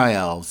the AI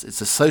elves.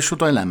 It's a social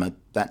dilemma,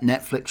 that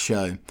Netflix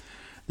show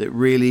that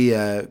really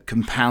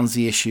compounds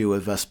the issue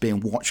of us being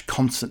watched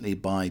constantly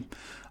by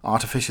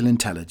artificial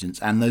intelligence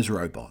and those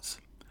robots.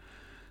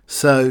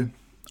 So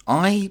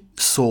I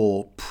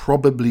saw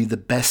probably the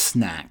best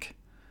snack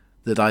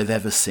that I've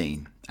ever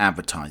seen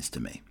advertised to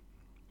me.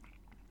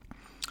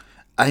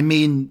 I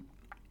mean,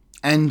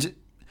 and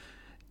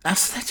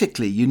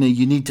aesthetically, you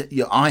need to,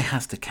 your eye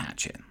has to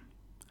catch it.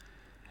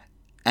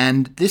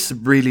 And this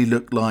really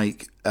looked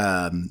like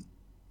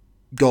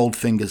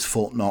Goldfinger's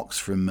Fort Knox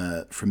from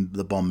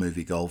the Bond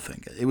movie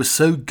Goldfinger. It was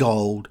so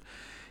gold.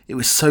 It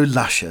was so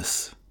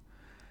luscious.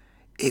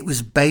 It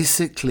was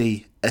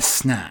basically a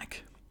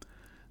snack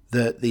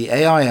that the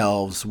AI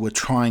elves were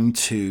trying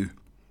to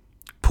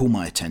pull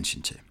my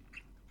attention to.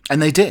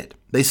 And they did.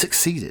 They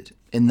succeeded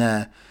in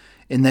their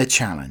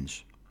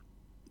challenge.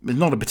 It's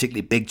not a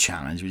particularly big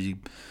challenge. You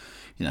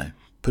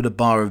put a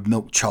bar of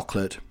milk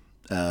chocolate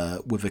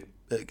with a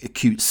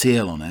cute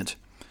seal on it,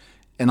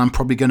 and I'm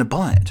probably going to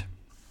buy it.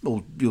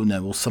 Or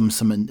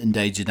some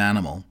endangered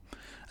animal.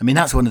 I mean,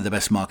 that's one of the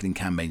best marketing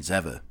campaigns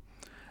ever.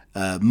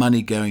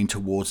 Money going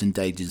towards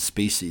endangered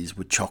species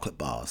with chocolate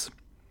bars.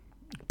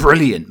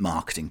 Brilliant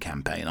marketing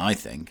campaign, I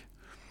think.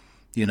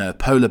 A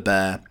polar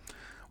bear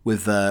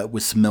with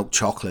some milk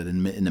chocolate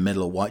in the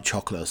middle of white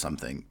chocolate or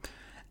something.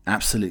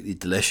 Absolutely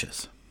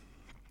delicious.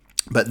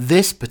 But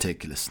this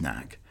particular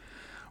snack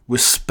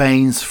was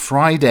Spain's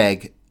fried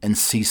egg and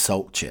sea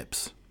salt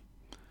chips.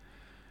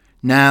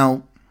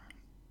 Now,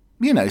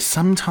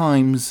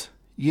 sometimes,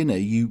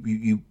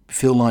 you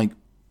feel like,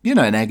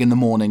 an egg in the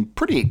morning,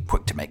 pretty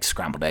quick to make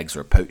scrambled eggs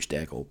or a poached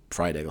egg or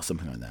fried egg or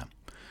something like that.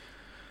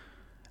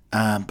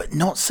 But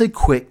not so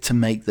quick to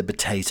make the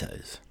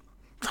potatoes.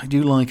 I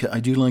do like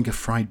a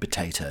fried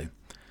potato,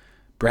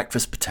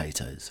 breakfast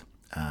potatoes,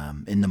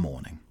 in the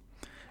morning.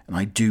 And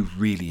I do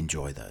really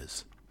enjoy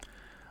those.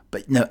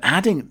 But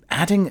adding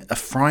a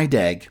fried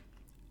egg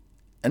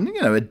and,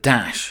 a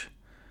dash,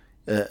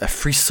 a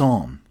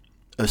frisson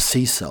of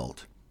sea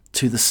salt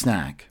to the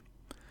snack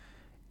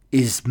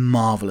is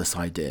marvellous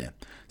idea.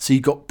 So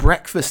you've got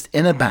breakfast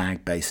in a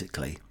bag,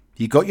 basically.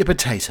 You've got your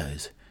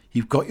potatoes.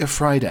 You've got your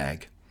fried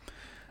egg.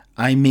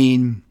 I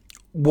mean,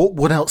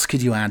 what else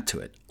could you add to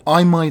it?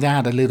 I might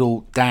add a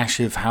little dash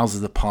of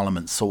Houses of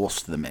Parliament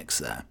sauce to the mix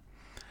there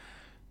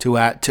to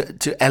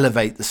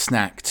elevate the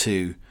snack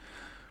to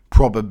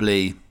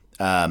probably,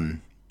 I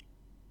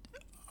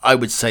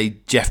would say,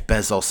 Jeff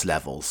Bezos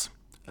levels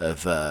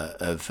of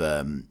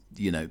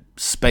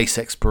space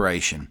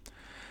exploration.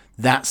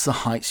 That's the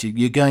heights.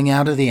 You're going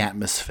out of the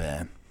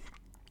atmosphere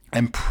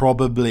and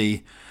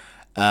probably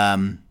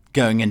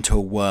going into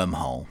a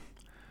wormhole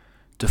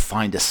to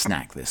find a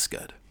snack this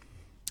good.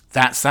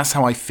 That's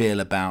how I feel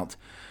about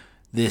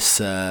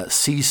this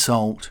sea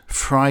salt,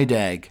 fried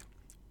egg,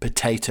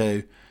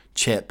 potato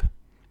chip,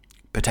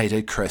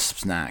 potato crisp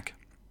snack.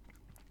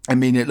 I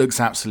mean, it looks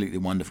absolutely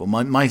wonderful.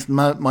 My mouth's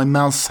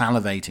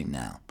salivating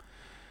now.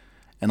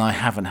 And I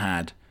haven't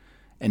had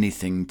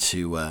anything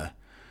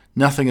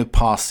nothing had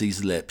passed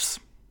these lips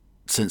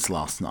since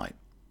last night.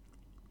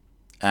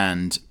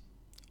 And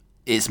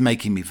it's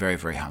making me very,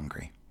 very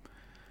hungry.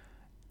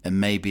 And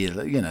maybe, a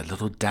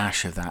little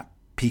dash of that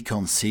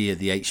piquancy of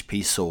the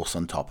HP sauce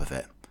on top of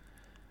it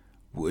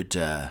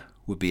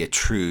would be a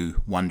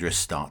true wondrous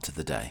start to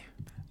the day.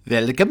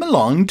 Welcome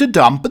along to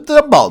Dump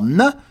the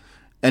Bun.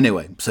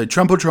 Anyway, so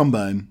Trump or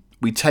Trombone,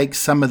 we take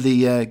some of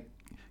the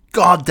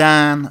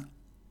goddamn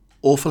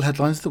awful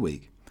headlines of the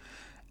week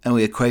and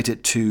we equate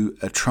it to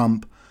a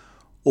Trump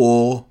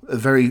or a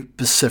very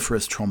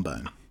vociferous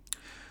trombone.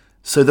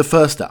 So the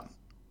first up,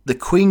 the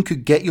Queen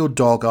could get your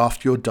dog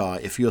after you die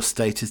if your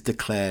state is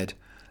declared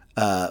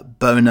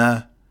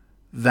bona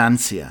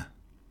vancia.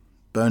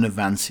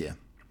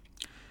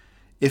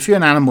 If you're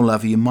an animal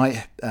lover, you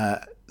might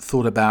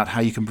thought about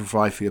how you can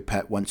provide for your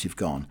pet once you've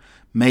gone.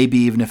 Maybe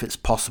even if it's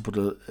possible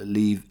to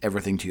leave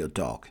everything to your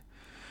dog.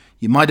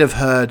 You might have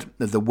heard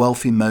of the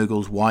wealthy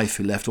mogul's wife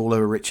who left all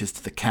her riches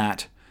to the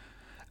cat.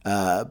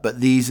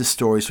 But these are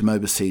stories from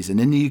overseas. And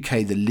in the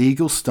UK, the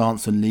legal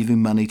stance on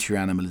leaving money to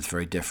your animal is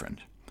very different.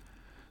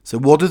 So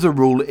what is the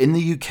rule in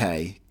the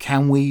UK?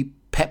 Can we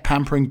pet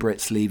pampering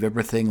Brits leave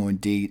everything or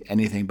indeed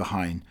anything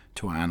behind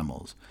to our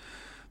animals?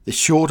 The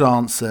short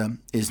answer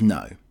is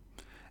no,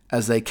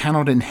 as they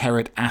cannot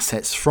inherit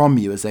assets from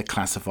you as they're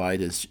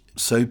classified as.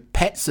 So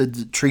pets are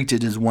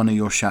treated as one of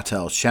your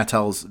chattels.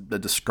 Chattels are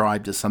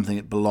described as something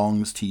that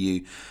belongs to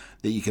you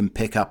that you can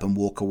pick up and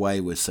walk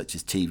away with, such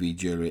as TV,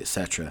 jewellery,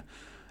 etc.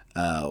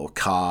 Or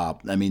car.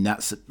 I mean,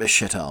 that's a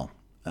chattel,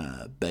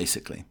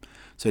 basically.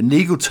 So in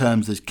legal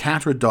terms, a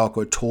cat or a dog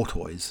or a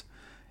tortoise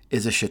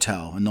is a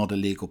chattel and not a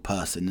legal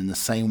person, in the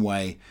same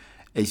way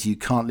as you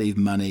can't leave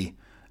money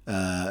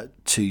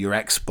to your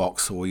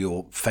Xbox or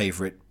your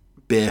favourite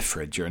beer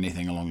fridge or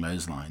anything along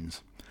those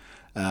lines.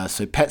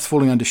 So pets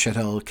falling under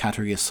chattel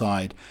category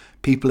aside,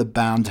 people are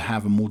bound to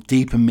have a more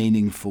deep and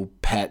meaningful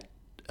pet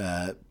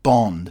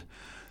bond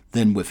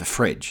than with a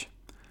fridge.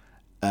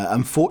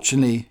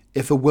 Unfortunately,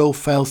 if a will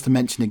fails to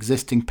mention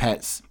existing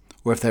pets,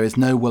 or if there is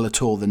no will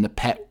at all, then the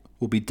pet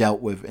will be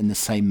dealt with in the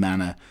same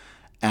manner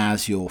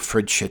as your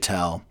fridge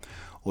chattel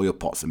or your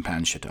pots and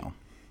pans chattel.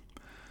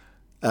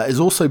 It's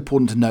also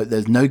important to note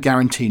there's no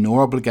guarantee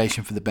nor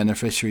obligation for the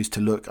beneficiaries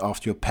to look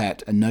after your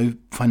pet, and no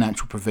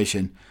financial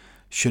provision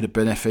should a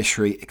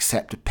beneficiary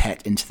accept a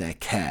pet into their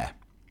care.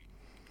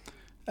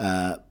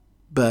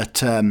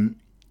 But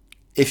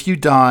if you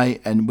die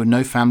and with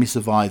no family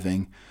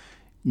surviving,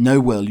 no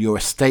will, your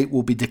estate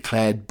will be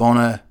declared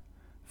bona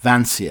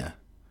vancia,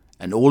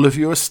 and all of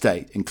your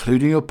estate,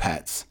 including your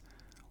pets,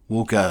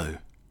 will go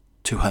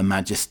to Her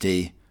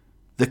Majesty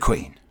the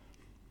Queen.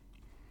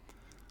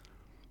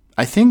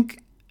 I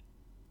think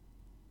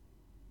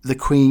the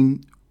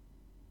Queen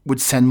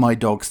would send my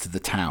dogs to the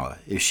Tower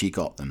if she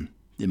got them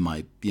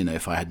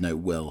if I had no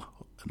will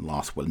and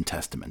last will and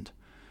testament.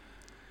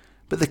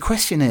 But the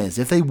question is,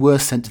 if they were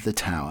sent to the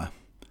Tower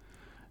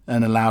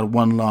and allowed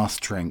one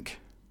last drink,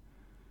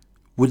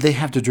 would they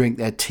have to drink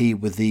their tea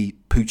with the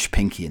pooch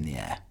pinky in the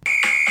air?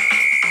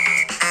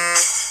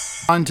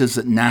 Scientists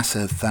at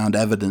NASA have found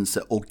evidence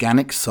that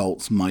organic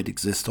salts might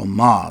exist on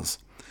Mars,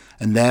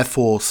 and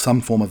therefore some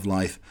form of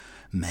life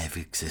may have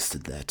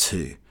existed there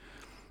too.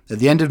 At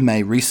the end of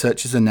May,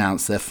 researchers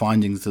announced their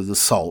findings of the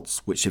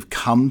salts, which have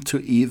come to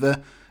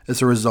either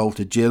as a result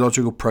of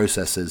geological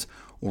processes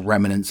or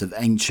remnants of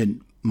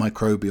ancient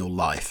microbial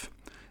life.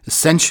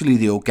 Essentially,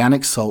 the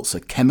organic salts are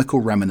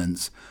chemical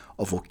remnants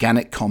of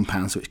organic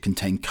compounds which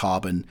contain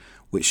carbon,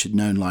 which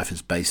known life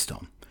is based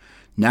on.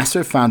 NASA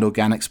have found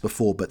organics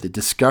before, but the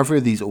discovery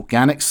of these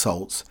organic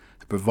salts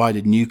have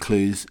provided new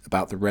clues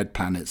about the red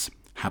planet's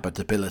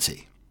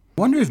habitability.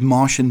 I wonder if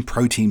Martian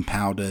protein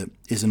powder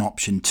is an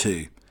option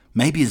too,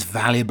 maybe as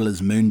valuable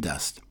as moon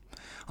dust.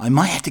 I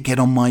might have to get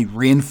on my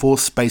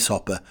reinforced space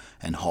hopper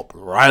and hop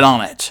right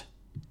on it.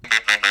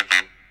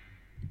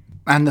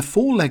 And the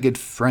four-legged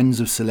friends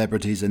of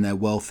celebrities and their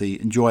wealthy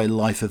enjoy a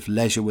life of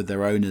leisure with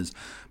their owners,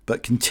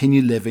 but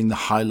continue living the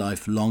high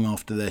life long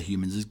after their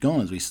humans is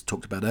gone, as we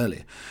talked about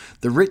earlier.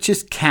 The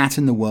richest cat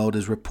in the world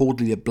is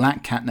reportedly a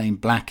black cat named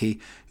Blackie,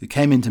 who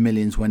came into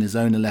millions when his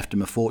owner left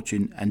him a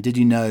fortune. And did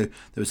you know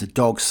there was a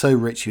dog so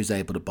rich he was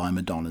able to buy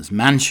Madonna's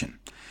mansion?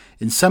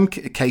 In some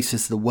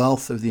cases, the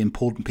wealth of the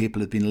important people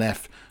has been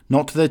left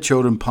not to their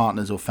children,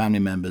 partners, or family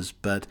members,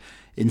 but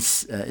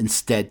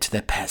instead to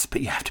their pets.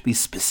 But you have to be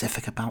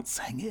specific about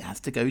saying it has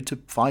to go to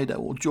Fido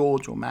or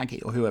George or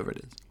Maggie or whoever it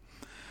is.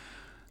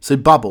 So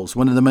Bubbles,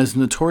 one of the most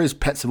notorious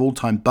pets of all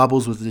time,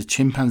 Bubbles was the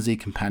chimpanzee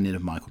companion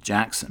of Michael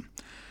Jackson.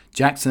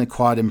 Jackson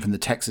acquired him from the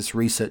Texas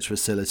Research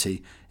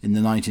Facility in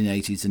the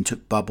 1980s and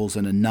took Bubbles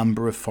on a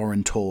number of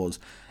foreign tours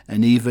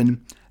and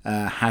even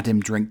had him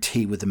drink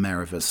tea with the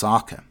mayor of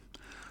Osaka.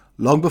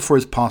 Long before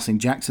his passing,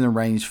 Jackson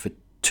arranged for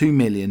 $2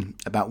 million,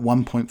 about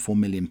 £1.4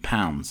 million,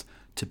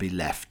 to be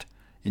left,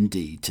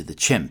 indeed, to the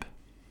chimp.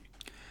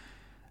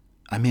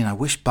 I mean, I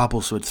wish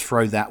Bubbles would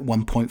throw that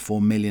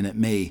 $1.4 million at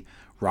me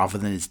rather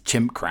than his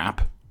chimp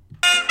crap.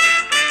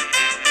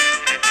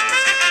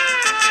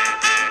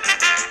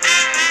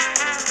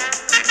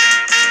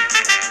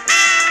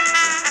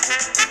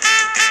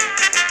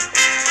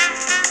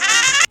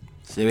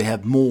 So we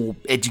have more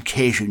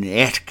education and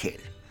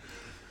etiquette.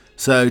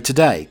 So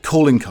today,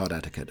 calling card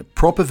etiquette. A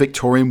proper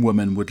Victorian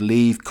woman would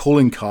leave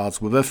calling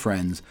cards with her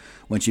friends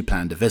when she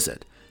planned a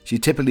visit. She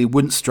typically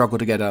wouldn't struggle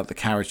to get out of the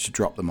carriage to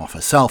drop them off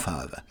herself,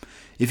 however.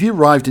 If you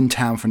arrived in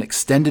town for an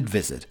extended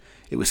visit,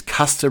 it was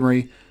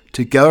customary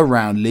to go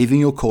around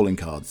leaving your calling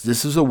cards.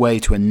 This was a way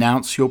to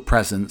announce your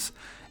presence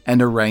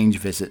and arrange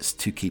visits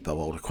to keep up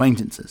old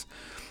acquaintances.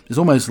 It's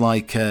almost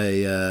like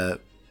a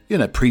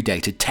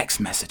predated text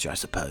message, I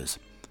suppose,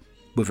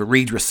 with a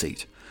read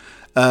receipt.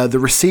 The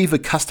receiver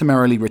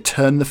customarily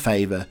returned the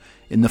favour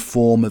in the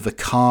form of a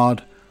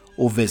card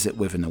or visit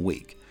within a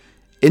week.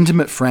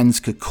 Intimate friends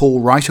could call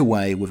right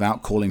away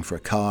without calling for a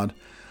card.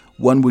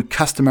 One would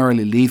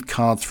customarily leave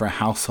cards for a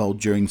household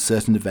during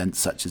certain events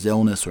such as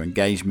illness or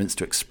engagements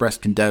to express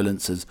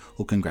condolences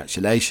or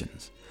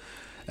congratulations.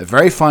 A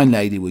very fine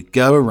lady would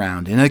go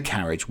around in her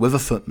carriage with a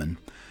footman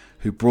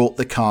who brought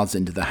the cards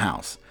into the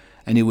house,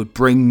 and he would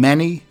bring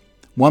many.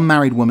 One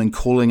married woman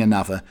calling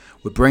another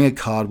would bring a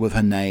card with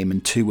her name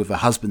and two with her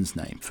husband's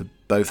name for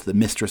both the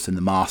mistress and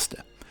the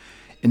master.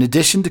 In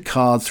addition to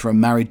cards for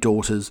unmarried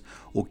daughters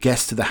or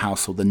guests to the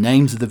household, the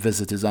names of the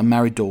visitors'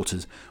 unmarried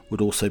daughters would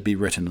also be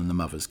written on the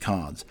mother's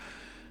cards.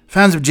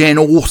 Fans of Jane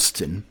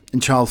Austen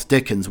and Charles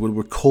Dickens would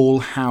recall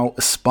how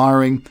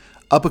aspiring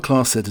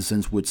upper-class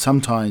citizens would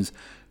sometimes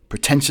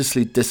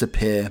pretentiously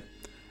disappear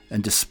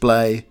and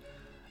display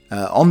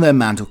on their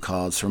mantle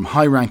cards from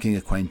high-ranking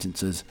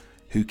acquaintances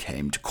who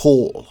came to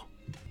call.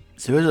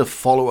 So as a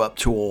follow-up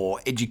to our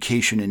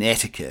education and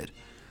etiquette,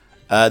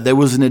 there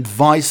was an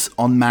advice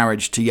on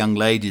marriage to young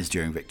ladies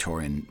during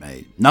Victorian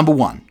age. Number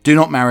 1, do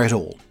not marry at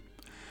all.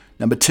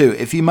 Number 2,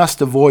 if you must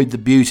avoid the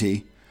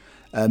beauty,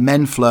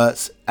 men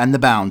flirts and the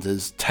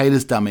bounders,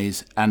 tailors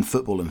dummies and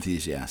football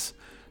enthusiasts.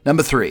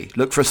 Number 3,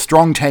 look for a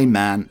strong tame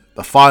man,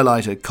 a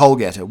firelighter, coal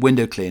getter,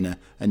 window cleaner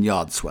and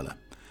yard sweller.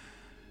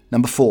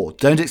 Number 4,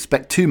 don't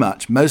expect too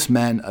much. Most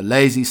men are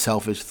lazy,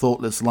 selfish,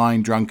 thoughtless,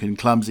 lying, drunken,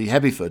 clumsy,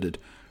 heavy-footed,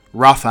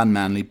 rough,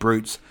 unmanly,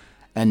 brutes,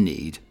 and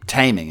need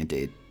taming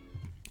indeed.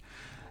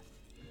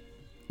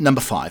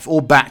 Number 5, all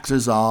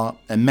bachelors are,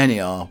 and many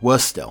are,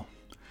 worse still.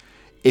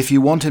 If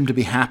you want him to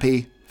be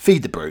happy,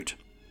 feed the brute.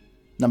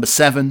 Number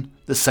 7,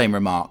 The same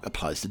remark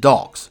applies to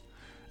dogs.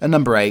 And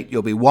number 8,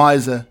 you'll be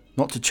wiser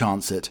not to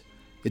chance it.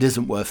 It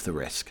isn't worth the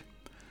risk.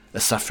 A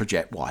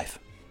suffragette wife.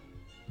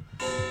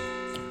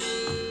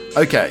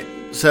 Okay,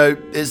 so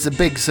it's a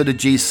big sort of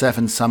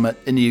G7 summit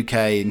in the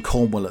UK in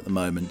Cornwall at the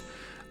moment,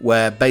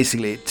 where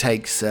basically it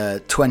takes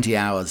 20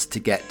 hours to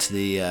get to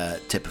the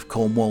tip of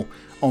Cornwall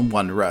on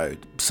one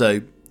road.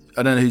 So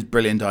I don't know whose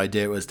brilliant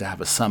idea it was to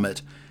have a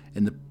summit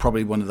in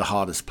probably one of the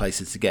hardest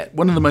places to get.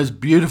 One of the most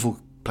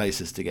beautiful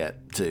places to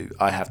get to,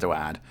 I have to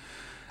add.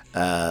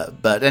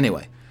 But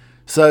anyway,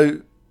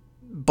 so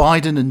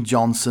Biden and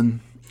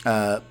Johnson,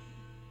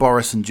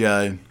 Boris and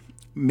Joe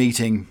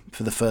meeting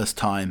for the first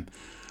time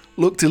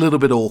looked a little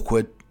bit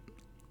awkward,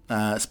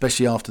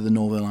 especially after the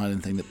Northern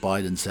Ireland thing that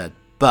Biden said.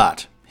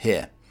 But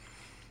here,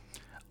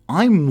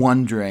 I'm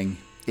wondering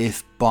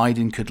if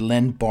Biden could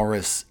lend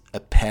Boris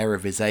a pair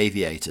of his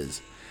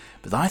aviators.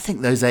 But I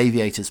think those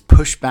aviators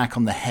pushed back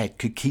on the head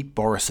could keep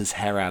Boris's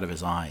hair out of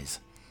his eyes.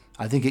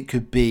 I think it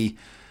could be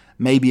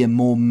maybe a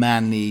more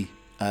manly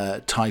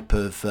type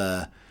of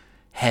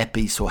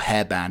hairpiece or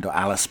hairband or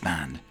Alice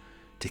band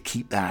to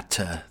keep that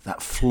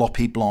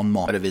floppy blonde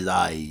mop out of his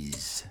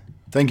eyes.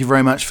 Thank you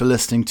very much for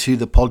listening to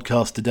the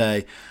podcast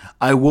today.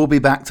 I will be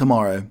back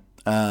tomorrow.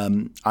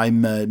 I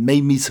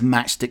made me some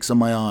matchsticks on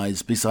my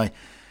eyes because I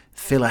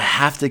feel I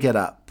have to get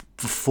up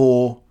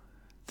before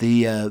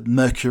the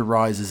mercury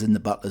rises in the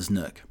butler's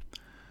nook.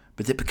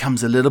 But it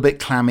becomes a little bit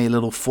clammy, a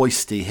little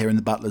foisty here in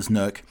the butler's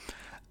nook.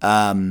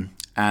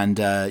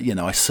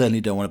 I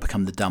certainly don't want to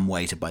become the dumb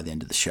waiter by the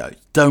end of the show.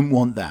 Don't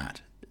want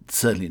that.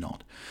 Certainly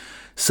not.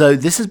 So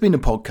this has been a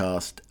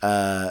podcast.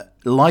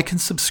 Like and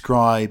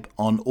subscribe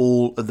on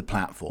all of the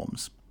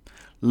platforms.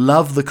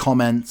 Love the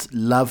comments,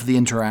 love the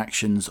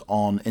interactions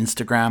on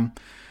Instagram.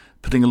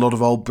 Putting a lot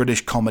of old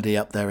British comedy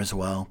up there as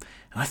well.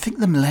 And I think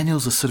the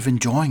millennials are sort of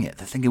enjoying it.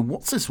 They're thinking,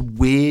 what's this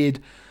weird,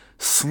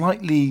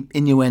 slightly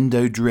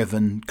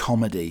innuendo-driven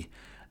comedy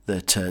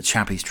that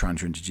Chappie's trying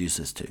to introduce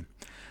us to?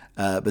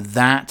 But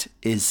that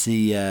is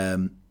the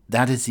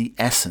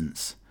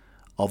essence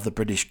of the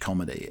British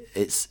comedy.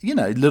 It's,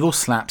 little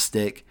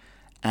slapstick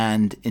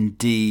and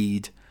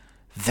indeed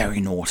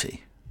very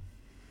naughty.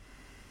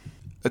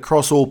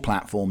 Across all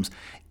platforms,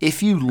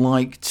 if you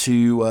like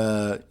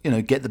to,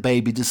 get the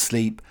baby to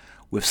sleep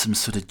with some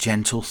sort of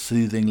gentle,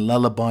 soothing,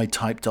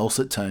 lullaby-type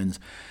dulcet tones,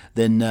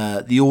 then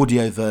the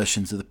audio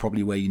versions are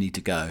probably where you need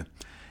to go.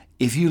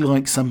 If you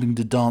like something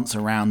to dance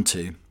around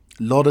to,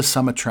 a lot of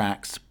summer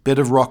tracks, bit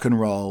of rock and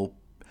roll,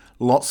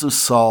 lots of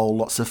soul,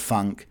 lots of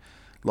funk,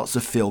 lots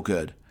of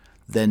feel-good,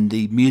 then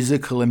the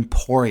Musical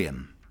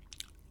Emporium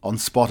on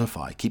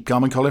Spotify, Keep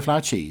Calm and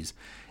Cauliflower Cheese,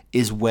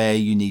 is where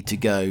you need to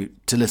go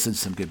to listen to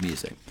some good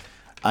music.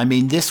 I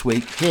mean, this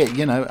week, here,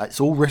 it's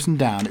all written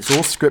down, it's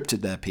all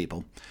scripted there,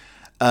 people.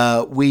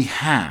 We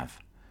have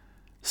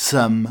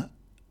some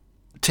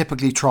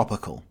typically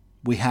tropical.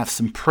 We have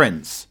some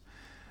Prince.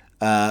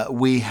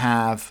 We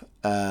have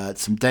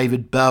some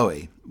David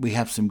Bowie. We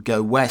have some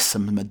Go West,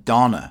 some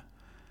Madonna.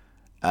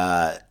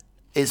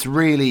 It's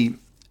really,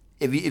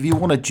 if you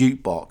want a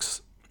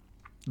jukebox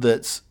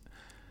that's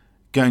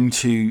going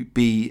to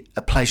be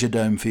a pleasure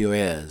dome for your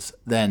ears,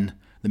 then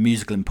the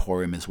Musical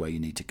Emporium is where you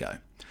need to go.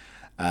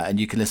 And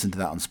you can listen to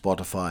that on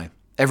Spotify.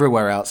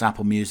 Everywhere else,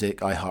 Apple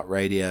Music,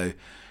 iHeartRadio,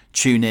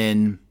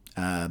 TuneIn,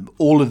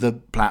 all of the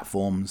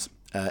platforms.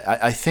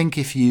 I think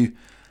if you're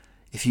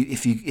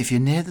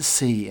near the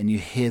sea and you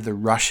hear the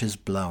rushes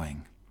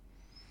blowing,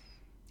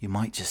 you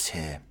might just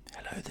hear,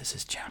 "Hello, this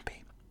is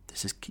Chappie.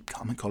 This is Keep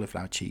Calm and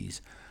Cauliflower Cheese,"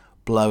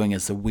 blowing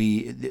as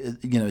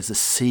as the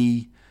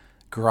sea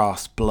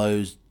grass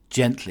blows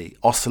gently,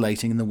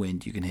 oscillating in the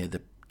wind. You can hear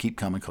the Keep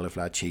Calm and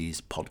Cauliflower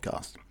Cheese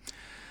podcast.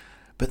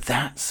 But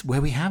that's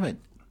where we have it.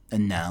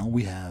 And now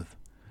we have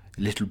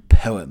a little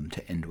poem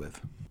to end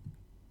with.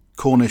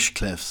 Cornish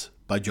Cliffs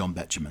by John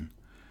Betjeman.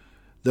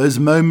 Those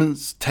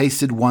moments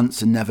tasted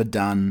once and never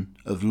done,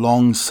 of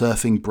long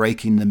surfing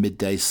breaking the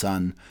midday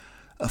sun,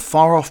 a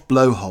far-off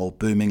blowhole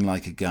booming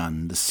like a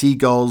gun, the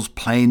seagulls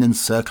plane and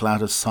circle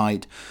out of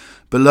sight,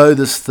 below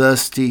this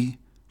thirsty,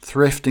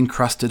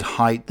 thrift-encrusted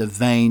height, the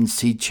vain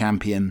sea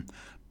champion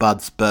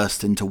buds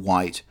burst into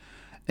white,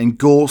 and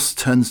gorse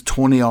turns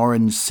tawny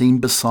orange, seen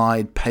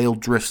beside pale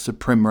drifts of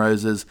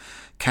primroses,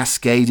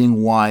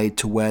 cascading wide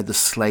to where the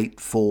slate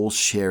falls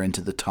sheer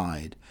into the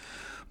tide.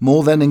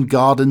 More than in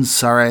garden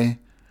Surrey,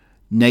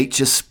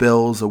 nature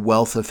spills a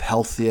wealth of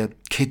healthier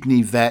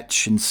kidney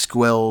vetch and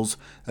squills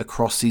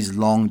across these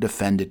long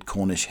defended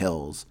Cornish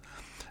hills.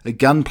 A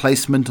gun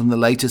placement on the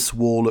latest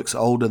wall looks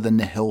older than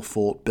the hill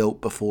fort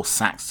built before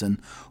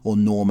Saxon or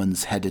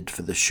Normans headed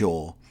for the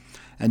shore.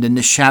 And in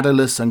the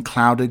shadowless,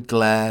 unclouded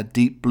glare,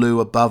 deep blue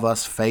above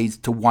us fades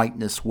to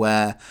whiteness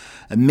where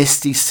a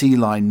misty sea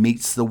line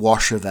meets the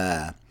wash of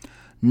air.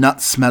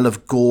 Nut smell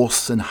of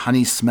gorse and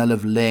honey smell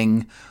of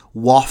ling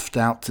waft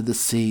out to the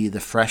sea the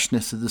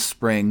freshness of the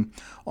spring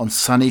on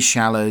sunny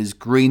shallows,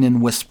 green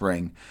and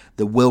whispering,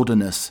 the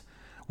wilderness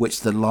which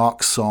the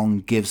lark's song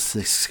gives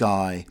the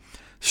sky,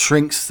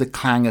 Shrinks the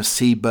clang of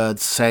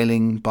seabirds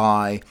sailing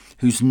by,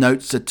 whose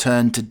notes are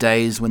turned to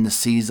days when the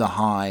seas are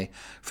high.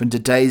 From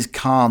today's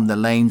calm the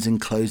lanes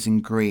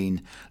enclosing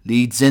green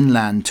leads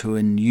inland to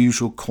an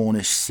unusual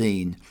Cornish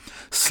scene.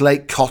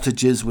 Slate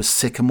cottages with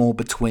sycamore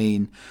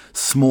between,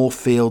 small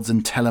fields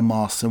and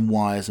telemasts and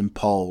wires and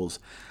poles,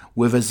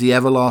 with as the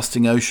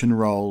everlasting ocean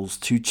rolls,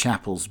 2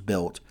 chapels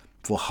built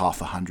for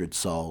 100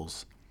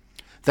 souls.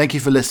 Thank you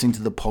for listening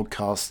to the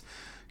podcast.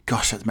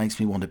 Gosh, that makes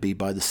me want to be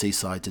by the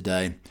seaside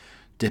today,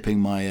 dipping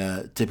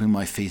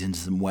my feet into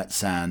some wet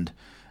sand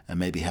and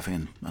maybe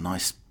having a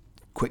nice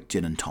quick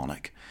gin and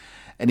tonic.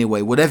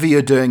 Anyway, whatever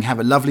you're doing, have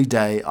a lovely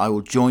day. I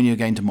will join you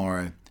again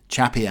tomorrow.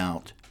 Chappy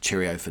out.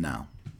 Cheerio for now.